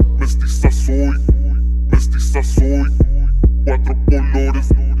 Mestiza soy, 4 colores.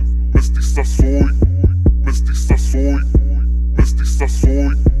 Mestiza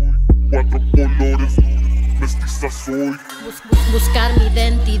soy, 4 colores. Mestiza soy. Buscar mi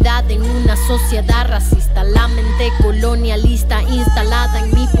identidad en una sociedad racista. La mente colonialista instalada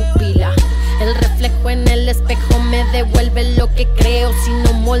en mi pupila. El reflejo en el espejo me devuelve lo que creo. Si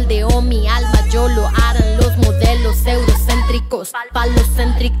no moldeo mi alma, yo lo harán los modelos eurocéntricos,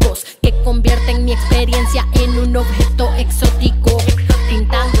 falocéntricos, que convierten mi experiencia en un objeto exótico,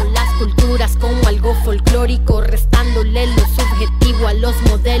 pintando las culturas como algo folclórico, restándole lo subjetivo a los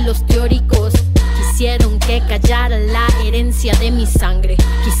modelos teóricos. Quisieron que callara la herencia de mi sangre,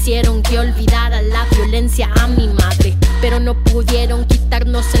 quisieron que olvidara la violencia a mi madre, pero no pudieron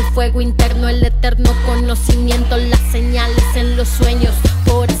quitarnos el fuego interno, el eterno conocimiento, las señales en los sueños.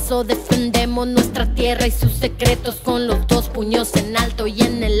 Por eso defendemos nuestra tierra y sus secretos con los 2 puños en alto y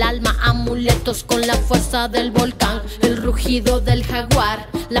en el alma amuletos con la fuerza del volcán, el rugido del jaguar,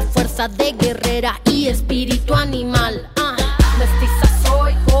 la fuerza de guerrera y espíritu animal. Mestiza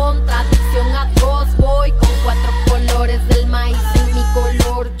soy, contradicción atroz. Voy con 4 colores del maíz en mi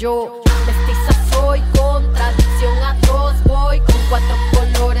color, yo. Mestiza soy, contradicción atroz. Voy con 4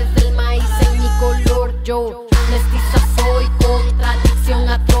 colores del maíz en mi color, yo. Mestiza soy, contradicción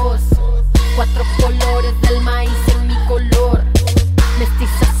atroz. 4 colores del maíz en mi color.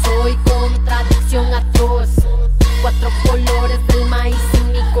 Mestiza soy, contradicción atroz. 4 colores del maíz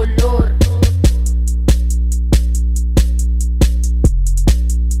en mi color.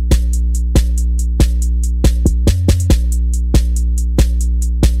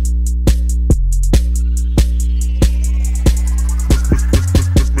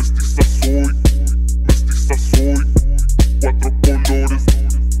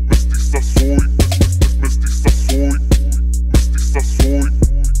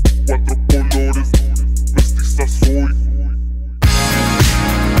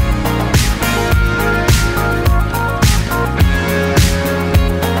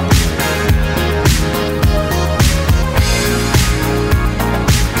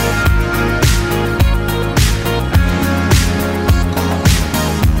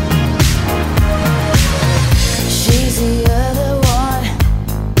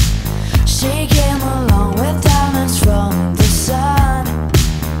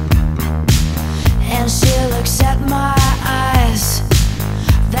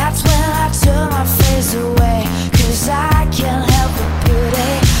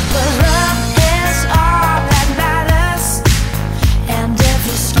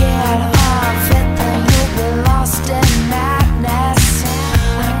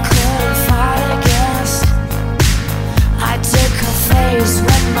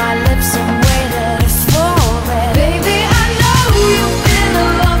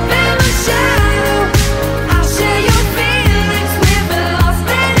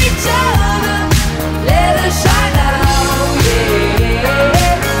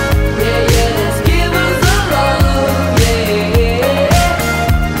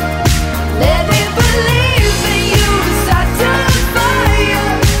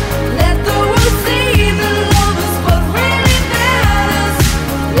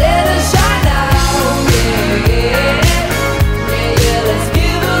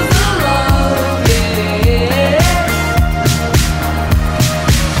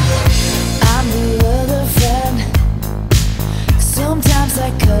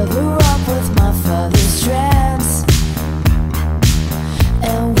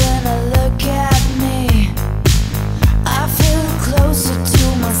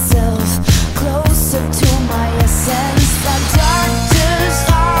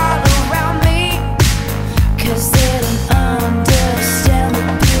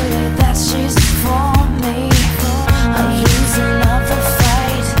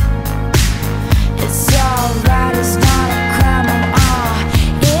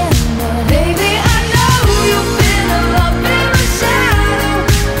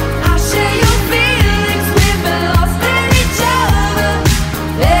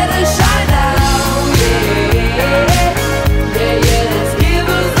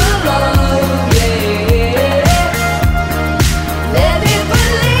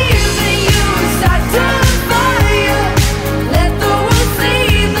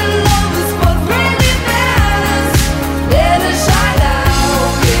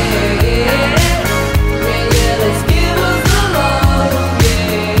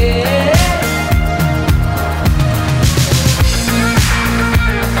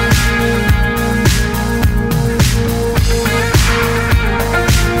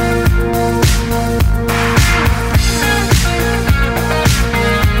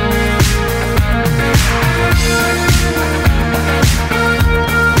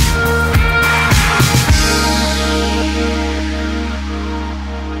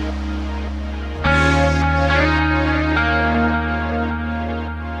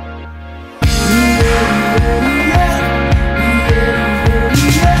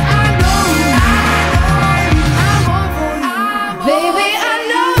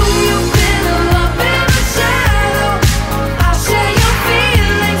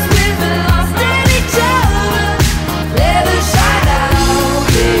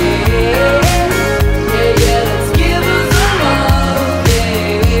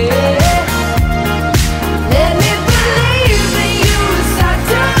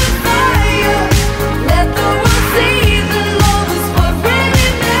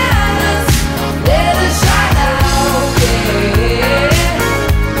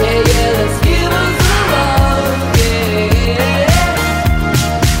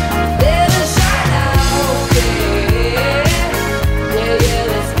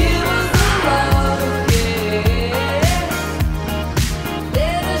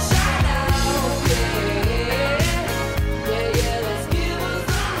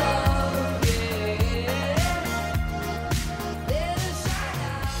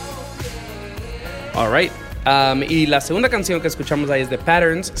 Y la segunda canción que escuchamos ahí es de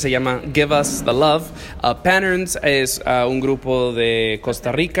Patterns, se llama Give Us the Love. Patterns es un grupo de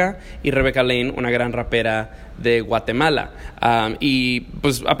Costa Rica y Rebecca Lane, una gran rapera de Guatemala. Y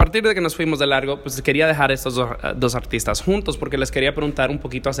pues a partir de que nos fuimos de largo, pues quería dejar estos dos artistas juntos porque les quería preguntar un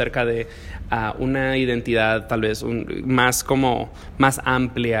poquito acerca de una identidad tal vez más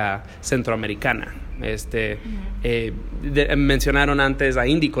amplia centroamericana. Mencionaron antes a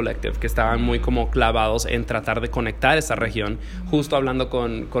Indie Collective, que estaban muy como clavados en tratar de conectar esa región. Justo hablando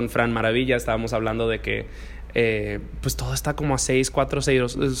con Fran Maravilla, estábamos hablando de que pues todo está como a 6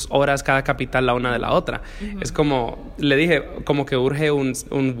 horas cada capital la una de la otra. Es como, le dije, como que urge un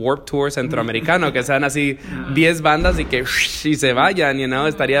Warped Tour centroamericano, que sean así 10 bandas y que y se vayan,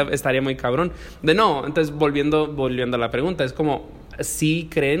 estaría muy cabrón. Entonces volviendo a la pregunta, es como, ¿sí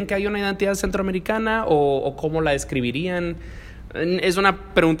creen que hay una identidad centroamericana o cómo la describirían? Es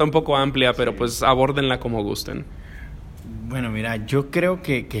una pregunta un poco amplia, pero pues abórdenla como gusten. Bueno, mira, yo creo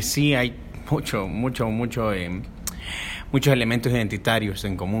que sí hay muchos elementos identitarios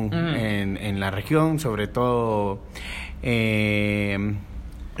en común en la región, sobre todo en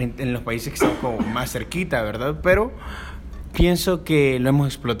los países que están como más cerquita, ¿verdad? Pero pienso que lo hemos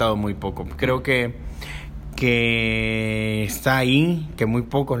explotado muy poco. Creo que está ahí, que muy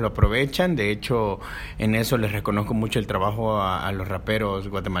pocos lo aprovechan. De hecho, en eso les reconozco mucho el trabajo a los raperos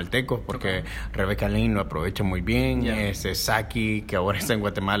guatemaltecos, porque Rebecca Lane lo aprovecha muy bien, Saki, que ahora está en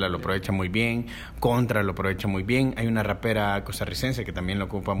Guatemala, lo aprovecha muy bien, Contra lo aprovecha muy bien. Hay una rapera costarricense que también lo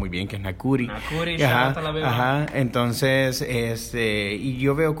ocupa muy bien, que es Nakuri. Entonces, y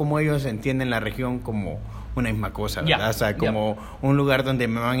yo veo cómo ellos entienden la región como una misma cosa, ¿verdad? O sea, como un lugar donde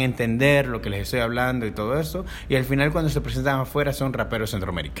me van a entender lo que les estoy hablando y todo eso, y al final cuando se presentan afuera son raperos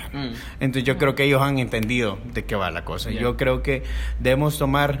centroamericanos. Entonces yo creo que ellos han entendido de qué va la cosa. Yo creo que debemos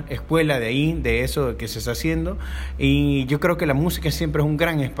tomar escuela de ahí, de eso que se está haciendo, y yo creo que la música siempre es un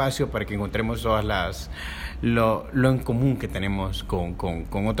gran espacio para que encontremos todas lo en común que tenemos con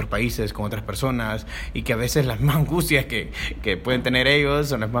otros países, con otras personas, y que a veces las mismas angustias que pueden tener ellos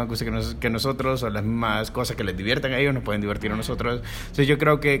son las mismas angustias que nosotros, o las mismas cosas que les divierten a ellos nos pueden divertir a nosotros. Entonces yo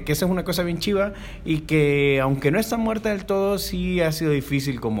creo que esa es una cosa bien chiva, y que aunque no está muerta del todo, sí ha sido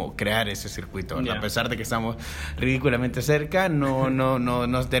difícil como crear ese circuito, a pesar de que estamos ridículamente cerca,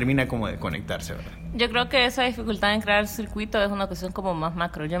 no termina como de conectarse, ¿verdad? Yo creo que esa dificultad en crear el circuito es una cuestión como más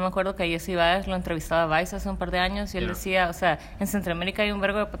macro. Yo me acuerdo que Jesse Baez lo entrevistaba a Vice hace un par de años y él decía, o sea, en Centroamérica hay un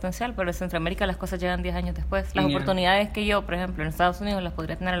vergo de potencial, pero en Centroamérica las cosas llegan 10 años después. Las oportunidades que yo, por ejemplo, en Estados Unidos las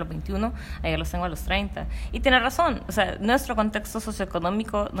podría tener a los 21, allá los tengo a los 30. Y tiene razón, o sea, nuestro contexto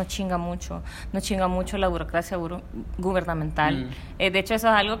socioeconómico nos chinga mucho la burocracia gubernamental. De hecho, eso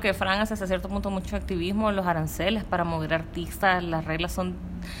es algo que Fran hace hasta cierto punto mucho activismo, los aranceles para mover artistas, las reglas son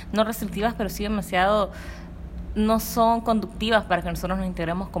no restrictivas, pero sí demasiado no son conductivas para que nosotros nos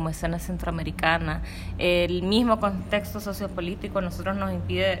integremos como escena centroamericana. El mismo contexto sociopolítico a nosotros nos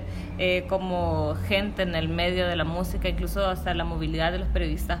impide como gente en el medio de la música, incluso hasta la movilidad de los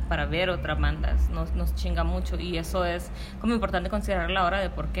periodistas para ver otras bandas nos chinga mucho, y eso es como importante considerar a la hora de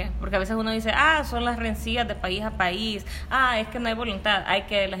por qué, porque a veces uno dice, son las rencillas de país a país, es que no hay voluntad, hay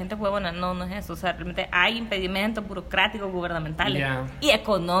que la gente huevona. No es eso, o sea, realmente hay impedimentos burocráticos, gubernamentales y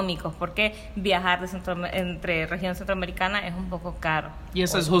económicos, porque viajar entre región centroamericana es un poco caro. Y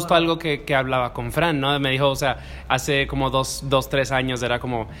eso es justo algo que hablaba con Fran, ¿no? Me dijo, o sea, hace como 2-3 años era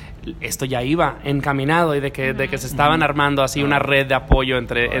como, esto ya iba encaminado, y de que se estaban armando así una red de apoyo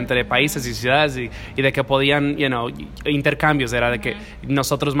entre países y ciudades, y de que podían, intercambios, era de que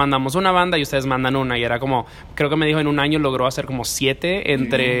nosotros mandamos una banda y ustedes mandan una, y era como, creo que me dijo en un año logró hacer como 7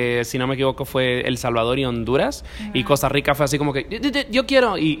 entre, si no me equivoco, fue El Salvador y Honduras, y Costa Rica fue así como que yo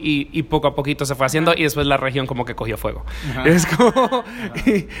quiero, y poco a poquito se fue haciendo, y después la región como que cogió fuego. Es como,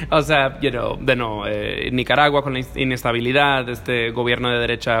 o sea, Nicaragua con la inestabilidad, este gobierno de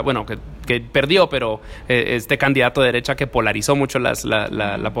derecha, bueno, que perdió, pero este candidato de derecha que polarizó mucho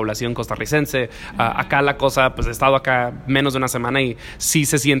la población costarricense. Acá la cosa, pues he estado acá menos de una semana y sí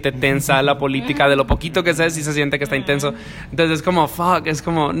se siente tensa la política, de lo poquito que sé, sí se siente que está intenso. Entonces es como, es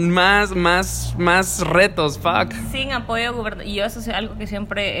como más retos, Sin apoyo gubernamental, y eso es algo que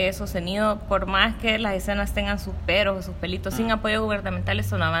siempre he sostenido, por más que las escenas tengan sus peros o sus pelitos, sin apoyo gubernamental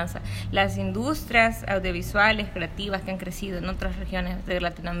esto no avanza. Las industrias audiovisuales, creativas que han crecido en otras regiones de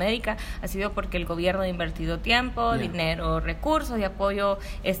Latinoamérica ha sido porque el gobierno ha invertido tiempo, dinero, recursos y apoyo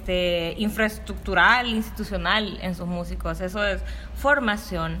infraestructural, institucional en sus músicos. Eso es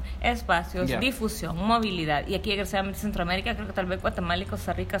formación, espacios, difusión, movilidad. Y aquí, desgraciadamente, Centroamérica, creo que tal vez Guatemala y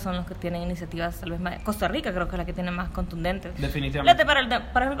Costa Rica son los que tienen iniciativas tal vez más. Costa Rica creo que es la que tiene más contundentes. Definitivamente.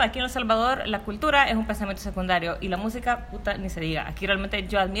 Por ejemplo, aquí en El Salvador, la cultura es un pensamiento secundario y la música, puta, ni se diga. Aquí realmente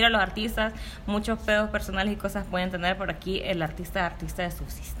yo admiro a los artistas, muchos pedos personales y cosas pueden tener, pero aquí el artista de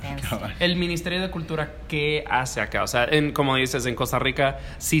subsistencia. El Ministerio de Cultura, ¿qué hace acá? O sea, como dices, en Costa Rica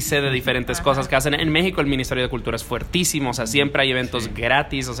sí sé de diferentes cosas que hacen. En México el Ministerio de Cultura es fuertísimo, o sea, siempre hay eventos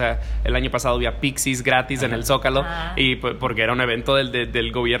gratis, o sea, el año pasado había Pixies gratis en el Zócalo, y porque era un evento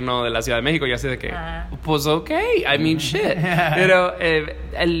del gobierno de la Ciudad de México, y así de que, pues ok, I mean shit. Pero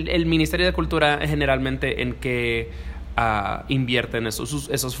el Ministerio de Cultura generalmente en qué invierten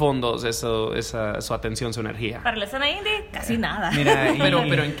esos fondos, su atención, su energía. Para la escena indie, casi nada. Mira,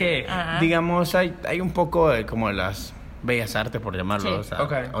 pero ¿en qué? Digamos, hay un poco de como las bellas artes, por llamarlo, o sea,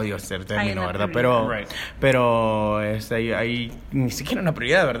 odio este término, ¿verdad? Pero hay ni siquiera una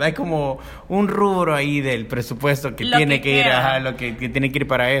prioridad, ¿verdad? Hay como un rubro ahí del presupuesto que tiene que ir a lo que tiene que ir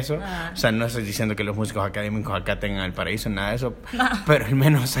para eso. O sea, no estoy diciendo que los músicos académicos acá tengan el paraíso, nada de eso, pero al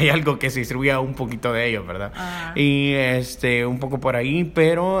menos hay algo que se distribuya un poquito de ellos, ¿verdad? Y un poco por ahí,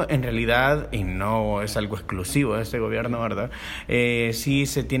 pero en realidad, y no es algo exclusivo de este gobierno, ¿verdad? Sí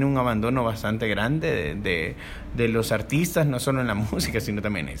se tiene un abandono bastante grande de los artistas, no solo en la música, sino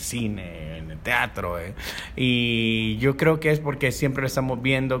también en el cine, en el teatro. Y yo creo que es porque siempre lo estamos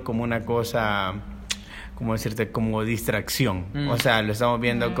viendo como una cosa, ¿cómo decirte? Como distracción. O sea, lo estamos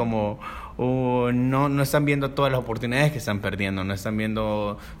viendo como... no están viendo todas las oportunidades que están perdiendo, no están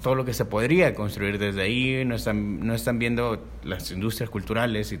viendo todo lo que se podría construir desde ahí, no están viendo las industrias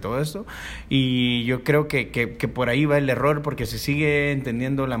culturales y todo eso. Y yo creo que por ahí va el error, porque se sigue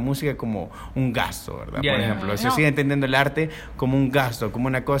entendiendo la música como un gasto, ¿verdad? Por ejemplo, se sigue entendiendo el arte como un gasto, como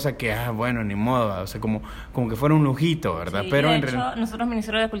una cosa que, bueno, ni modo, o sea, como que fuera un lujito, ¿verdad? Sí, pero de hecho, nosotros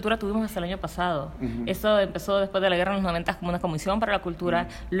Ministerio de Cultura tuvimos hasta el año pasado. Eso empezó después de la guerra en los 90 como una comisión para la cultura.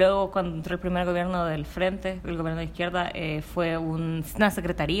 Luego, cuando entró el primer gobierno del Frente, el gobierno de izquierda, fue una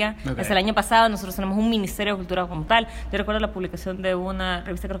secretaría. Desde el año pasado nosotros tenemos un Ministerio de Cultura como tal. Yo recuerdo la publicación de una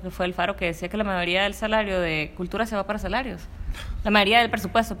revista, creo que fue El Faro, que decía que la mayoría del salario de cultura se va para salarios. La mayoría del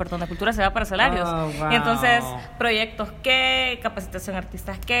presupuesto, de cultura se va para salarios. Y entonces, proyectos qué, capacitación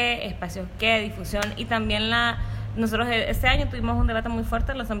artistas qué, espacios qué, difusión, y también nosotros este año tuvimos un debate muy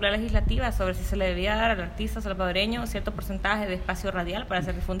fuerte en la Asamblea Legislativa sobre si se le debía dar al artista salvadoreño cierto porcentaje de espacio radial para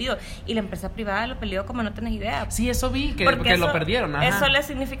ser difundido, y la empresa privada lo peleó como no tenés idea. Sí, eso vi, porque lo perdieron. Eso les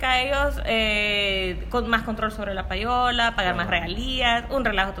significa a ellos con más control sobre la payola, pagar más regalías, un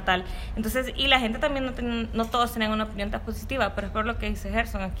relajo total. Entonces, y la gente también no todos tienen una opinión tan positiva, pero es por lo que dice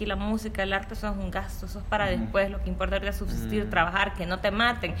Gerson, aquí la música, el arte, eso es un gasto, eso es para después, lo que importa es subsistir, trabajar, que no te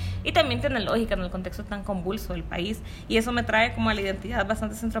maten, y también tiene lógica en el contexto tan convulso del país. Y eso me trae como a la identidad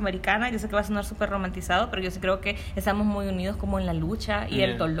bastante centroamericana. Yo sé que va a sonar súper romantizado, pero yo sí creo que estamos muy unidos como en la lucha y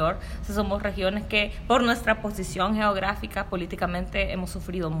el dolor. O sea, somos regiones que por nuestra posición geográfica, políticamente, hemos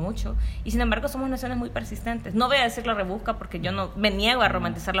sufrido mucho, y sin embargo somos naciones muy persistentes. No voy a decir la rebusca, porque yo no me niego a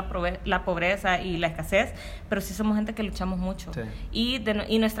romantizar la pobreza y la escasez, pero sí somos gente que luchamos mucho. Y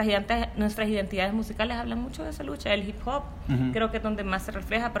nuestras identidades musicales hablan mucho de esa lucha. El hip hop creo que es donde más se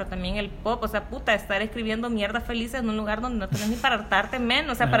refleja, pero también el pop. O sea, estar escribiendo mierda felices en un lugar donde no tenés ni para hartarte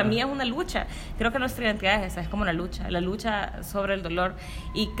menos. O sea, para mí es una lucha. Creo que nuestra identidad es esa, es como la lucha sobre el dolor.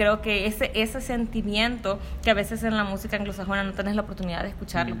 Y creo que ese sentimiento que a veces en la música anglosajona no tenés la oportunidad de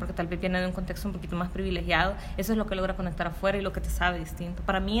escucharlo, porque tal vez viene de un contexto un poquito más privilegiado, eso es lo que logra conectar afuera y lo que te sabe distinto.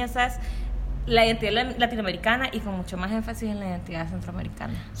 Para mí esa es la identidad latinoamericana, y con mucho más énfasis en la identidad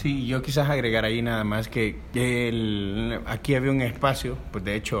centroamericana. Sí, yo quizás agregar ahí nada más que aquí había un espacio, pues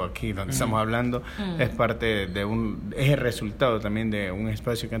de hecho aquí donde estamos hablando es parte de es el resultado también de un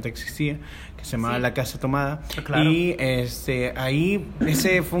espacio que antes existía, que se llamaba La Casa Tomada. Y ahí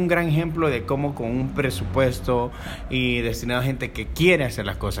ese fue un gran ejemplo de cómo con un presupuesto y destinado a gente que quiere hacer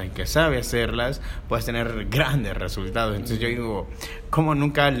las cosas y que sabe hacerlas, puedes tener grandes resultados. Entonces yo digo, ¿cómo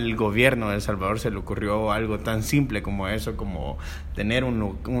nunca al gobierno de El Salvador se le ocurrió algo tan simple como eso, como tener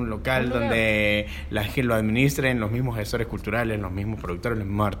un local donde la gente lo administren los mismos gestores culturales, los mismos productores, los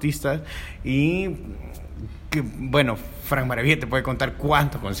mismos artistas, y bueno, Frank Maravilla te puede contar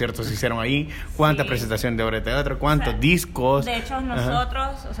cuántos conciertos se hicieron ahí, cuántas presentaciones de obra de teatro, cuántos discos. De hecho,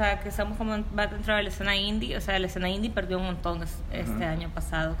 nosotros, o sea, que estamos como dentro de la escena indie, o sea, la escena indie perdió un montón este año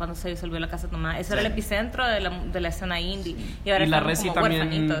pasado, cuando se disolvió la Casa Tomada. Eso era el epicentro de la escena indie. Y ahora la estamos Resi como también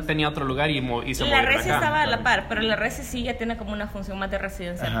huérfanitos. tenía otro lugar y se movió. La Resi estaba a la par, pero la Resi sí ya tiene como una función más de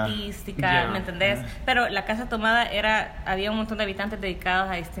residencia artística, ¿me entendés? Pero la Casa Tomada había un montón de habitantes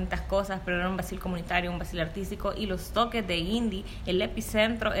dedicados a distintas cosas, pero era un basil comunitario, un basil artístico, y los toques de indie, el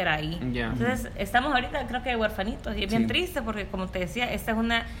epicentro era ahí. Entonces, estamos ahorita creo que huérfanitos, y es bien triste porque, como te decía, esta es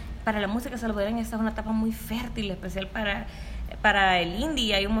para la música salvadoreña, esta es una etapa muy fértil, especial para el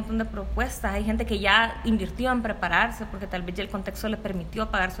indie. Hay un montón de propuestas, hay gente que ya invirtió en prepararse porque tal vez ya el contexto le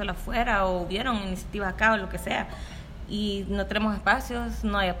permitió pagárselo afuera, o hubieron iniciativas acá o lo que sea, y no tenemos espacios,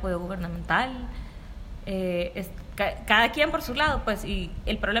 no hay apoyo gubernamental. Cada quien por su lado, pues, y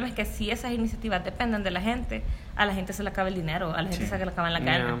el problema es que si esas iniciativas dependen de la gente, a la gente se le acaba el dinero, a la gente se le acaban las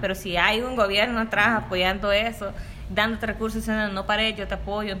ganas. Pero si hay un gobierno atrás apoyando eso, dándote recursos, diciendo no para yo te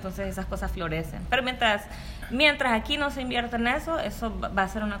apoyo, entonces esas cosas florecen. Pero mientras aquí no se invierte en eso va a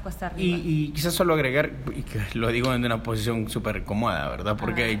ser una cuesta arriba. Y quizás solo agregar, y que lo digo en una posición súper cómoda, ¿verdad?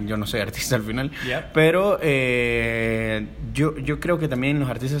 Porque yo no soy artista al final, pero yo creo que también los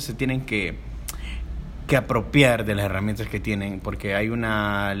artistas se tienen que apropiar de las herramientas que tienen, porque hay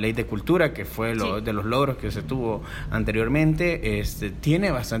una ley de cultura que fue de los logros que se tuvo anteriormente.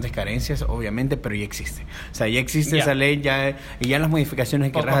 Tiene bastantes carencias, obviamente, pero ya existe. O sea, ya existe esa ley, y ya las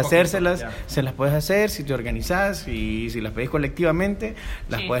modificaciones que querrás hacérselas, se las puedes hacer si te organizás, y si las pedís colectivamente,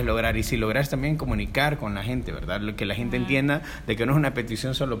 las puedes lograr. Y si lográs también comunicar con la gente, ¿verdad? Que la gente entienda de que no es una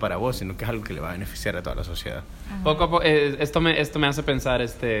petición solo para vos, sino que es algo que le va a beneficiar a toda la sociedad. Poco a poco, esto me hace pensar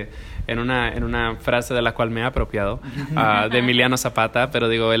en una frase de la cual me he apropiado, de Emiliano Zapata, pero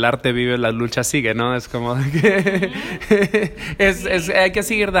digo, el arte vive, la lucha sigue, ¿no? Es como que hay que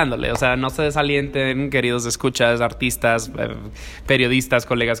seguir dándole, o sea, no se desalienten, queridos escuchas, artistas, periodistas,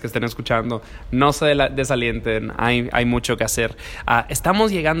 colegas que estén escuchando, no se desalienten, hay mucho que hacer.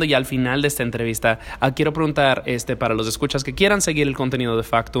 Estamos llegando ya al final de esta entrevista. Quiero preguntar, para los escuchas que quieran seguir el contenido de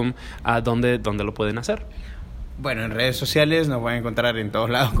Factum, ¿dónde lo pueden hacer? Bueno, en redes sociales nos pueden encontrar en todos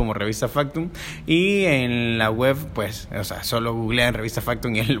lados como Revista Factum, y en la web, pues, o sea, solo googlean Revista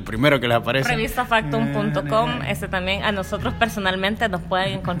Factum y es lo primero que les aparece. Revistafactum.com. También a nosotros personalmente nos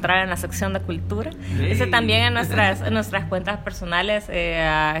pueden encontrar en la sección de cultura. También en nuestras cuentas personales,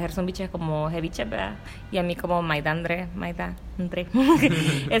 a Gerson Biches como Geviche, ¿verdad? Y a mí como Maida André.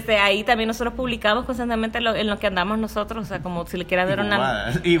 Ahí también nosotros publicamos constantemente en lo que andamos nosotros, o sea, como si le quieran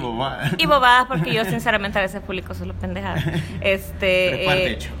dar Y bobadas, porque yo sinceramente a veces publico solo pendejadas. Es parte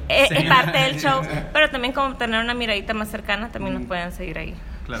del show. Es parte del show, pero también como tener una miradita más cercana, también nos pueden seguir ahí.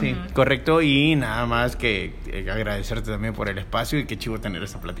 Claro. Sí, correcto, y nada más que agradecerte también por el espacio, y qué chivo tener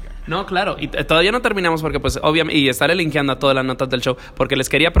esta plática. No, claro, y todavía no terminamos porque pues obviamente, y estaré linkeando a todas las notas del show, porque les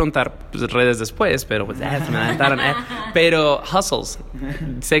quería preguntar redes después, pero pues se me adelantaron, pero Hustles,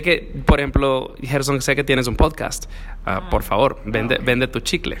 sé que, por ejemplo, Gerson, sé que tienes un podcast, por favor, vende tu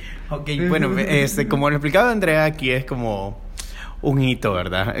chicle. Ok, bueno, como lo explicaba Andrea, aquí es como un hito,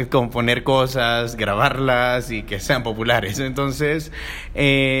 ¿verdad? Es como poner cosas, grabarlas y que sean populares. Entonces,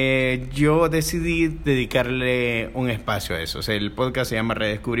 yo decidí dedicarle un espacio a eso. O sea, el podcast se llama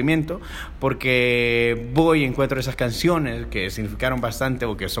Redescubrimiento porque voy y encuentro esas canciones que significaron bastante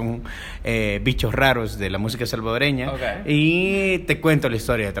o que son bichos raros de la música salvadoreña, y te cuento la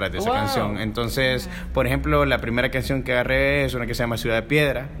historia detrás de esa canción. Entonces, por ejemplo, la primera canción que agarré es una que se llama Ciudad de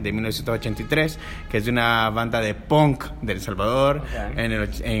Piedra, de 1983, que es de una banda de punk de El Salvador,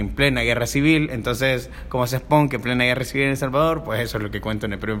 en plena guerra civil. Entonces, como haces punk en plena guerra civil en El Salvador, pues eso es lo que cuento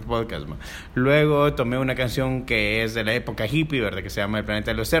en el primer podcast, ¿no? Luego tomé una canción que es de la época hippie, ¿verdad? Que se llama El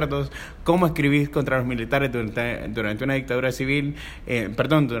Planeta de los Cerdos. Cómo escribir contra los militares durante una dictadura civil,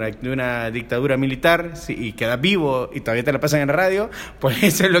 durante una dictadura militar, y quedas vivo y todavía te la pasan en la radio, pues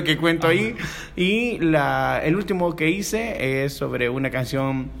eso es lo que cuento ahí. Y el último que hice es sobre una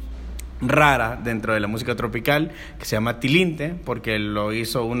canción rara dentro de la música tropical que se llama Tilinte, porque lo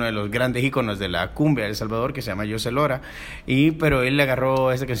hizo uno de los grandes íconos de la cumbia de El Salvador, que se llama José Lora, pero él le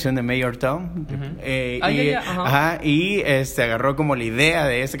agarró esa canción de Mayor Town, y agarró como la idea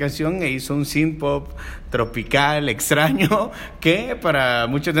de esa canción e hizo un synth pop tropical extraño que para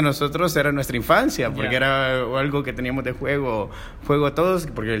muchos de nosotros era nuestra infancia, porque era algo que teníamos de juego todos,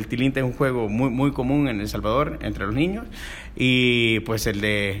 porque el tilinte es un juego muy, muy común en El Salvador entre los niños, y pues el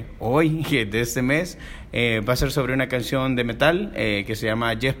de hoy, de este mes, Va a ser sobre una canción de metal que se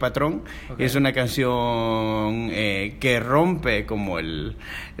llama Yes Patrón. Okay. Es una canción que rompe como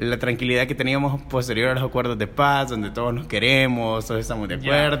la tranquilidad que teníamos posterior a los acuerdos de paz, donde todos nos queremos, todos estamos de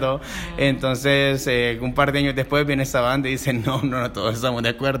acuerdo. Entonces, un par de años después viene esta banda y dice, no, todos estamos de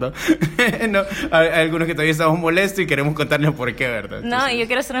acuerdo. No, hay algunos que todavía estamos molestos y queremos contarles por qué, ¿verdad? Entonces, no, y yo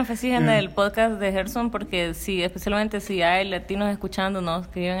quiero hacer énfasis en el podcast de Gerson, porque sí, especialmente si hay latinos escuchándonos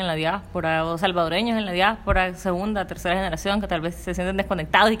que viven en la diáspora o salvadoreños en la diáspora, segunda, tercera generación, que tal vez se sienten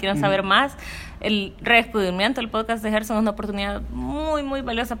desconectados y quieren saber más, el redescubrimiento del podcast de Gerson es una oportunidad muy, muy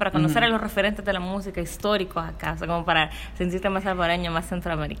valiosa para conocer a los referentes de la música históricos acá, o sea, como para sentirte más salvadoreño, más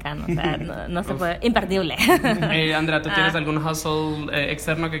centroamericano, o sea, no se puede, imperdible. Andrea, ¿tú tienes algún hustle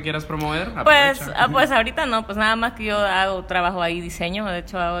externo que quieras promover? Pues ahorita no, pues nada más que yo hago trabajo ahí, diseño, de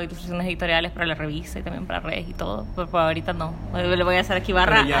hecho hago ilustraciones editoriales para la revista y también para redes y todo, pero ahorita no, le voy a hacer aquí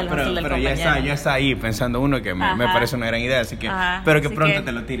barra al hustle del compañero. Ya está ahí pensando uno que me parece una gran idea, así que espero que pronto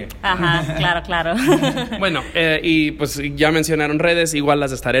te lo tire. Claro. Bueno, y pues ya mencionaron redes, igual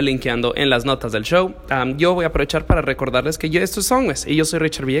las estaré linkeando en las notas del show. Yo voy a aprovechar para recordarles que esto es Songmes y yo soy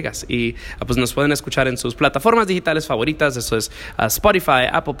Richard Villegas y pues nos pueden escuchar en sus plataformas digitales favoritas, eso es Spotify,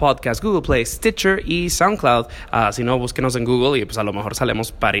 Apple Podcasts, Google Play, Stitcher y SoundCloud. Si no, búsquenos en Google y pues a lo mejor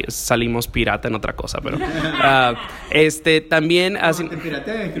salimos pirata en otra cosa, pero también así,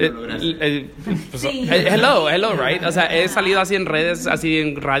 hello, right? O sea, he salido así en redes, así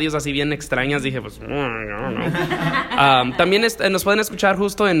en radios así bien extrañas, dije pues no. También nos pueden escuchar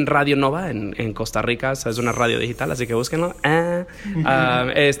justo en Radio Nova en Costa Rica, es una radio digital, así que búsquenlo.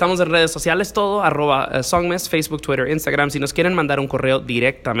 Estamos en redes sociales todo, @Songmes, Facebook, Twitter, Instagram. Si nos quieren mandar un correo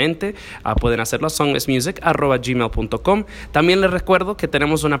directamente, pueden hacerlo a songmesmusic@gmail.com. También les recuerdo que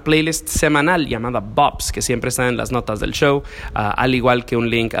tenemos una playlist semanal llamada Bops, que siempre está en las notas del show, al igual que un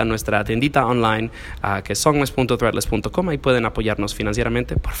link a nuestra tiendita online, que es songmes.threadless.com. Ahí pueden apoyarnos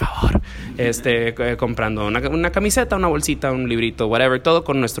financieramente, por favor, comprando una camiseta, una bolsita, un librito, whatever, todo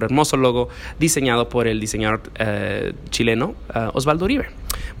con nuestro hermoso logo diseñado por el diseñador chileno Osvaldo Uribe.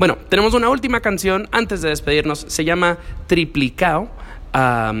 Bueno, tenemos una última canción antes de despedirnos, se llama Triplicao.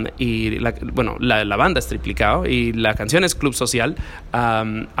 Y la banda es Triplicao y la canción es Club Social.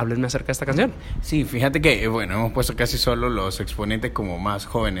 Háblenme acerca de esta canción. Sí, fíjate que hemos puesto casi solo los exponentes como más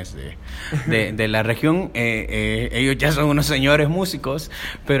jóvenes de la región. Ellos ya son unos señores músicos,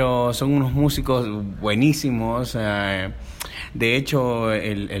 pero son unos músicos buenísimos. De hecho,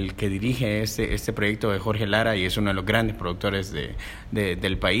 el que dirige este proyecto es Jorge Lara y es uno de los grandes productores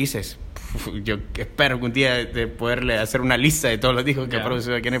del país. Yo espero algún día de poderle hacer una lista de todos los discos que ha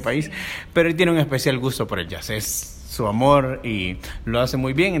producido aquí en el país, pero él tiene un especial gusto por el jazz, es su amor y lo hace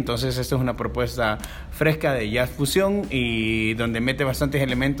muy bien. Entonces esto es una propuesta fresca de jazz fusión y donde mete bastantes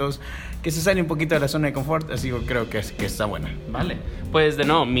elementos que se sale un poquito de la zona de confort, así que creo que está buena. Vale, pues de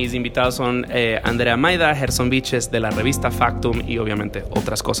nuevo, mis invitados son Andrea Maida, Gerson Viches de la revista Factum y obviamente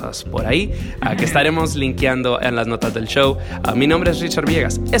otras cosas por ahí que estaremos linkeando en las notas del show. Mi nombre es Richard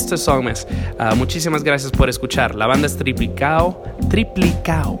Villegas, esto es Songmes. Muchísimas gracias por escuchar. La banda es Triplicao,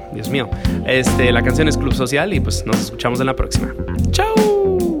 Dios mío. La canción es Club Social y pues nos escuchamos en la próxima. Chao.